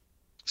 Yeah.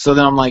 So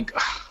then I'm like,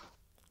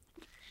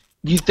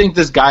 you think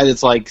this guy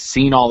that's, like,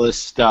 seen all this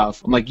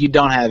stuff, I'm like, you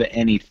don't have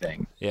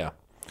anything. Yeah.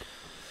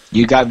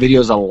 You got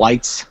videos of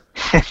lights.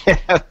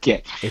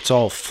 Okay. It's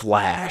all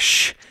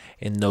flash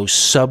and no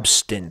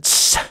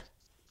substance.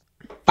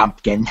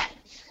 Pumpkin.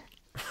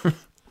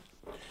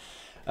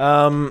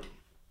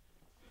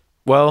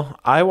 Well,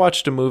 I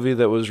watched a movie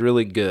that was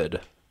really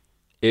good.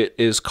 It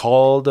is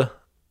called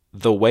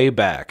The Way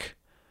Back.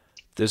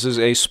 This is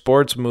a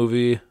sports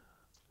movie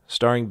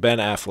starring Ben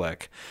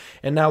Affleck.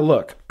 And now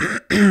look,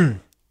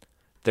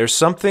 there's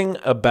something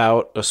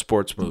about a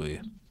sports movie.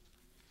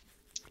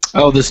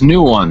 Oh, this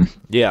new one.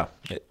 Yeah,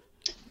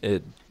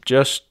 it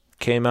just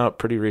came out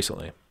pretty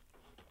recently.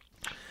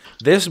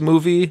 This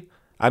movie,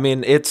 I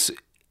mean, it's,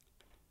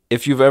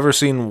 if you've ever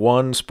seen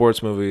one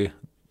sports movie,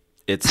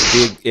 it's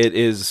big. It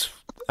is.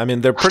 I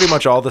mean, they're pretty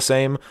much all the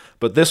same,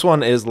 but this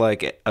one is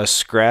like a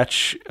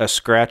scratch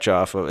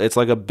off of. It's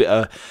like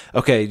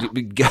okay.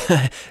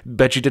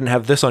 Bet you didn't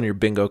have this on your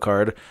bingo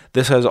card.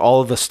 This has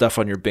all of the stuff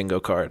on your bingo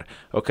card.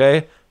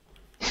 Okay.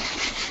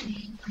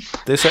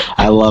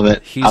 I love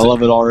it. I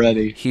love it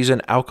already. He's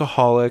an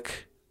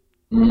alcoholic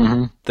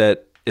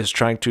that is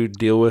trying to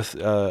deal with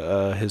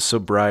his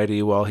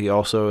sobriety while he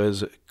also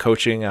is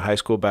coaching a high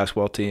school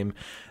basketball team.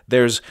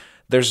 There's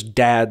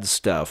dad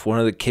stuff. One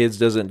of the kids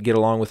doesn't get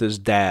along with his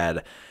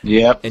dad.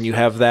 Yep. And you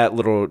have that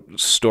little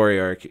story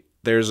arc.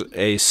 there's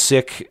a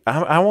sick.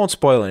 I won't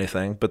spoil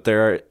anything, but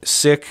there are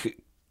sick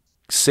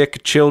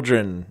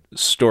children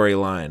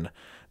storyline.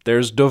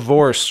 There's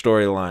divorce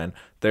storyline.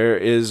 There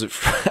is,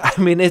 I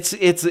mean, it's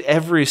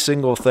every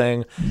single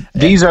thing.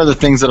 These are the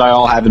things that I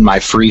all have in my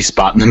free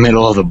spot in the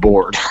middle of the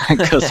board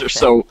because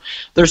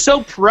they're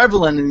so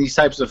prevalent in these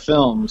types of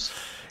films.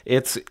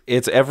 It's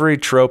every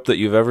trope that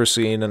you've ever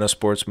seen in a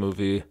sports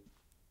movie,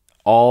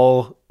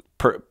 all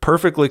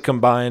perfectly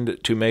combined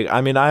to make.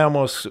 I mean, I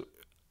almost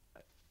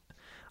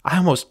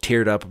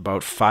teared up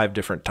about 5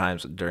 different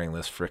times during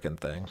this frickin'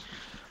 thing.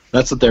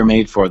 That's what they're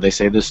made for. They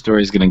say this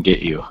story is going to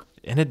get you,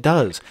 and it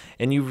does.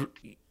 And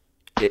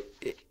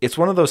it's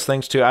one of those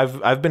things too.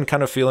 I've been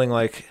kind of feeling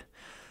like,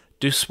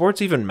 do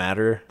sports even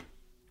matter?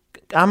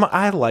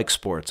 I like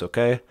sports,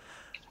 okay,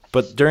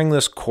 but during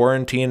this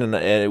quarantine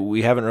and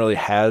we haven't really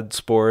had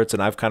sports,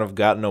 and I've kind of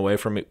gotten away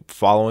from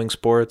following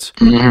sports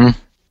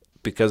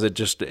because it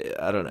just,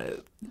 I don't know.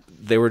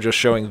 They were just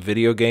showing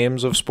video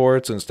games of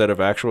sports instead of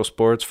actual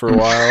sports for a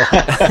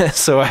while,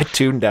 so I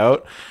tuned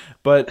out.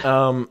 But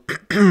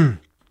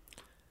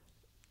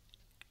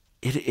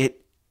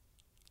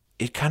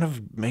it kind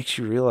of makes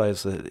you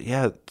realize that,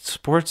 yeah,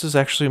 sports is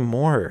actually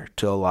more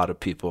to a lot of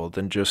people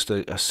than just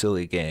a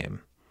silly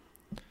game.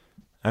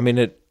 I mean,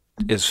 it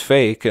is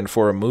fake and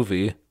for a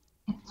movie.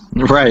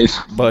 Right.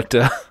 But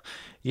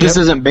this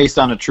isn't based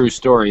on a true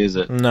story, is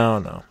it?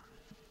 No.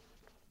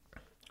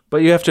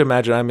 But you have to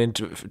imagine, I mean,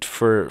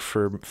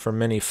 for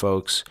many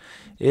folks,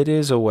 it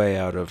is a way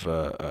out of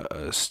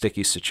a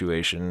sticky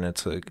situation.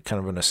 It's a kind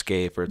of an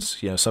escape, or it's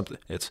something.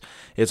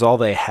 It's all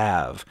they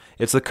have.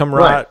 It's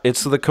the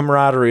It's the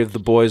camaraderie of the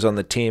boys on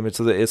the team. It's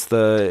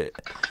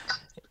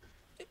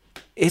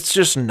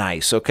just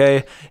nice,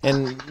 okay?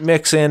 And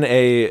mix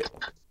in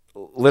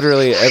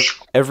literally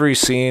every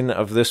scene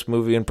of this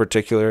movie in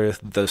particular.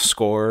 The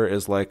score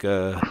is like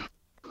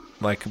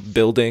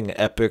building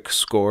epic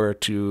score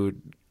to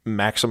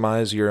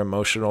maximize your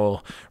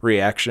emotional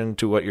reaction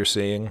to what you're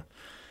seeing.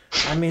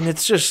 I mean,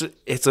 it's a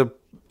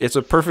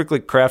perfectly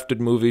crafted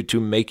movie to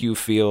make you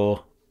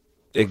feel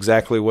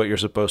exactly what you're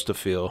supposed to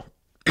feel.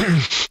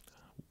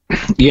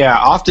 Yeah,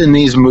 often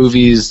these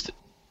movies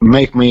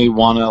make me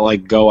want to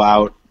go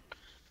out.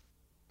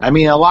 I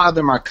mean, a lot of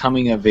them are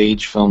coming of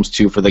age films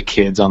too for the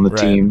kids on the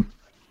team.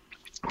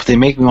 But they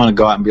make me want to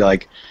go out and be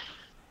like,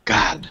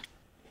 God,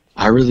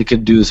 I really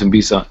could do this and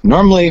be something.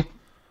 Normally,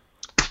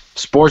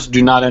 sports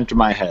do not enter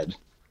my head.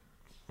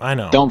 I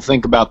know. Don't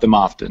think about them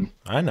often.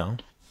 I know.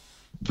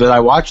 But I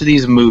watch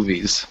these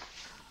movies.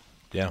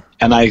 Yeah.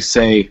 And I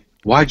say,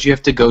 why'd you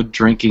have to go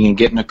drinking and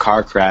get in a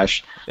car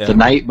crash the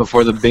night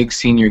before the big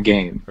senior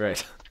game?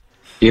 Right.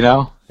 You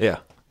know? Yeah.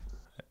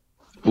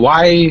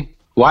 Why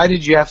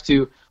did you have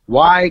to?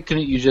 Why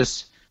couldn't you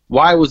just?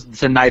 Why was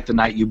tonight the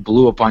night you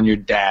blew up on your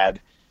dad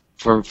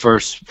for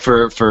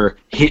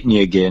hitting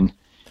you again,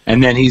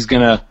 and then he's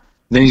gonna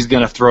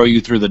throw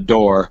you through the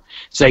door,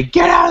 say,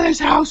 "Get out of this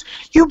house!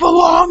 You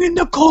belong in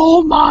the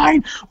coal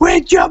mine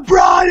with your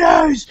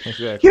brothers.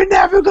 Exactly. You're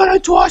never gonna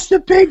toss the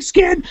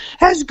pigskin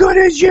as good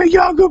as your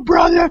younger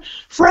brother,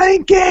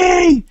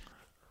 Frankie."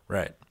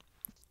 Right.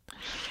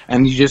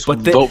 And you just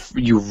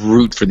you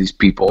root for these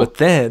people. But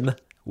then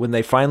when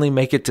they finally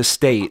make it to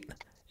state,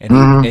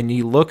 and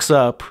he looks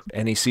up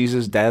and he sees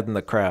his dad in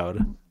the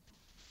crowd,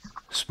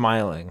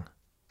 smiling.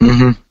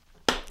 Mm-hmm.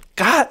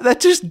 God, that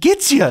just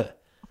gets you.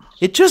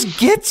 It just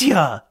gets you.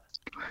 And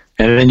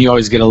then you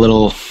always get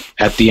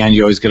at the end,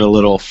 you always get a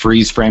little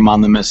freeze frame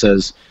on them that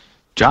says,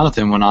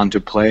 Jonathan went on to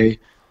play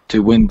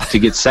to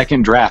get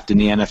second draft in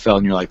the NFL.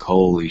 And you're like,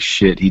 holy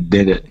shit, he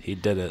did it. He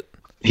did it.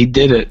 He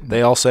did it.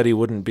 They all said he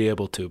wouldn't be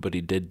able to, but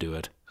he did do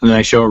it. And then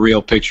I show a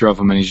real picture of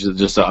him, and he's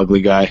just an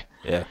ugly guy.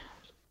 Yeah.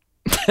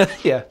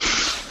 Yeah.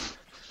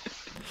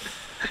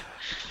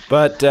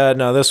 But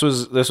no, this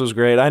was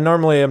great. I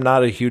normally am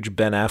not a huge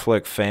Ben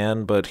Affleck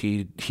fan, but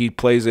he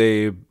plays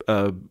a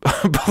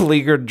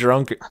beleaguered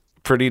drunk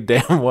pretty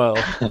damn well.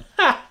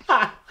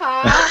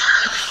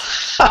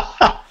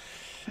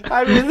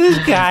 I mean, this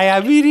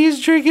guy. He's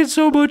drinking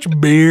so much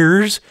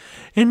beers,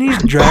 and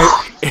he's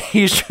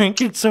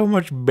drinking so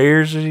much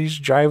beers, and he's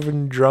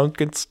driving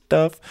drunk and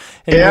stuff.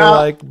 And you're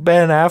like,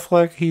 Ben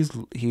Affleck,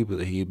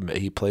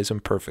 he plays him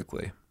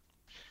perfectly.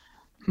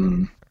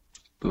 A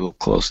little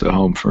close to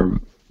home for.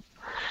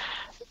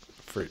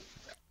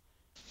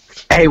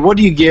 Hey, what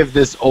do you give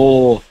this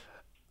old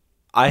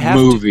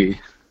movie?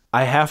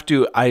 I have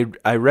to.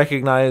 I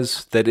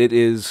recognize that it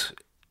is.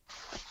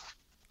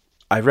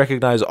 I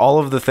recognize all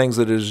of the things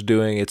that it is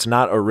doing. It's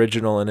not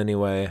original in any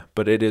way,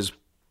 but it is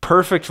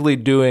perfectly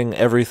doing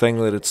everything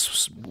that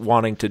it's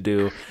wanting to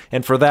do.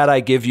 And for that, I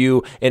give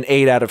you an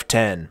 8 out of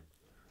 10.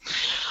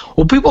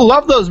 Well, people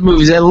love those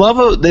movies. They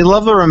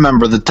love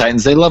Remember the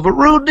Titans. They love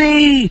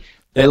Rudy.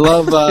 They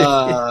love.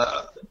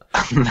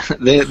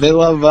 They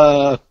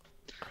love.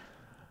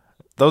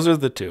 Those are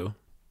the two.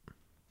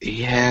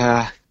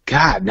 Yeah.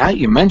 God, now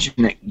you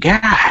mention it.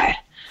 God.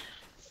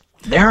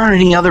 There aren't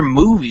any other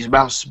movies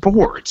about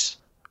sports.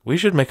 We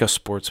should make a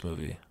sports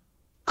movie.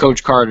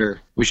 Coach Carter.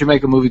 We should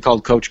make a movie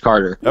called Coach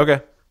Carter.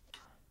 Okay.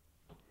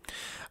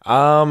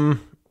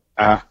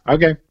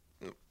 Okay.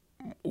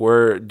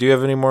 Do you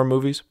have any more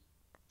movies?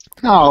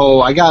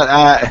 No, I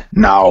got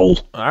no.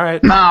 All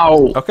right.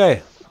 No.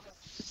 Okay.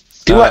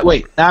 Do what?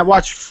 Wait. I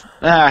watched.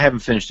 I haven't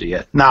finished it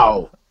yet.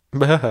 No.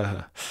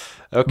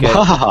 Okay.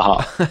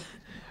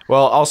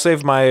 Well, I'll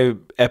save my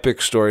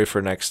epic story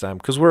for next time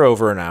because we're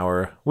over an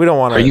hour. We don't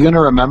want to. Are you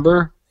gonna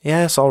remember?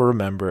 Yes, I'll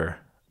remember.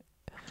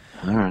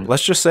 All right.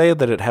 Let's just say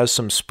that it has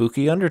some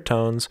spooky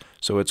undertones,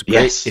 so it's great.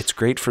 Yes. It's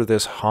great for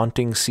this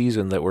haunting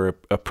season that we're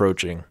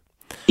approaching.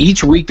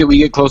 Each week that we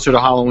get closer to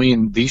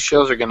Halloween, these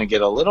shows are gonna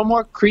get a little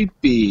more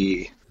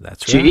creepy.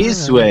 That's right.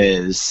 Jeez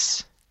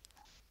whiz.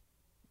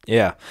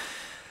 Yeah.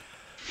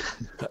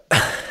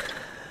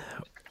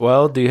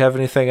 Well, do you have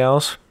anything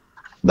else?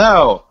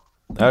 No.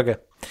 Okay.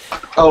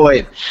 Oh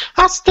wait.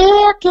 I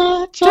still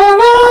get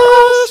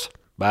jealous.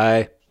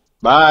 Bye.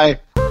 Bye.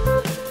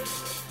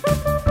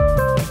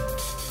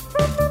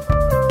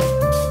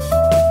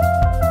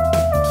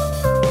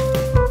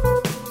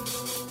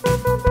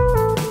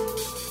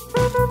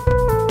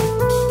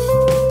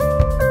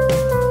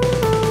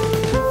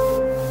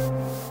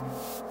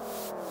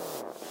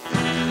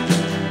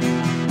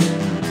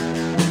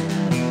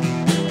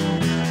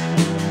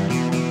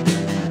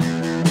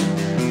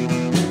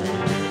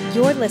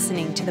 You're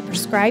listening to the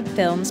Prescribed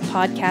Films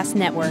Podcast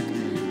Network,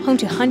 home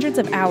to hundreds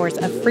of hours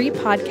of free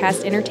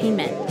podcast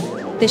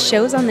entertainment. The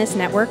shows on this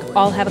network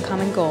all have a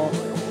common goal,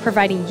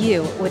 providing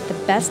you with the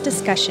best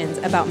discussions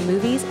about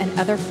movies and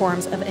other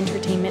forms of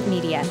entertainment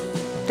media.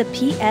 The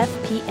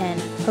PFPN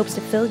hopes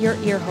to fill your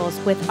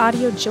earholes with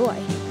audio joy.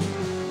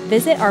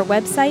 Visit our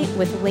website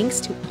with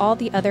links to all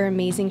the other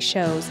amazing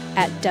shows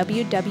at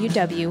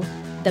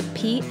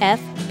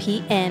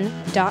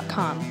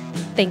www.thepfpn.com.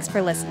 Thanks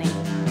for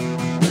listening.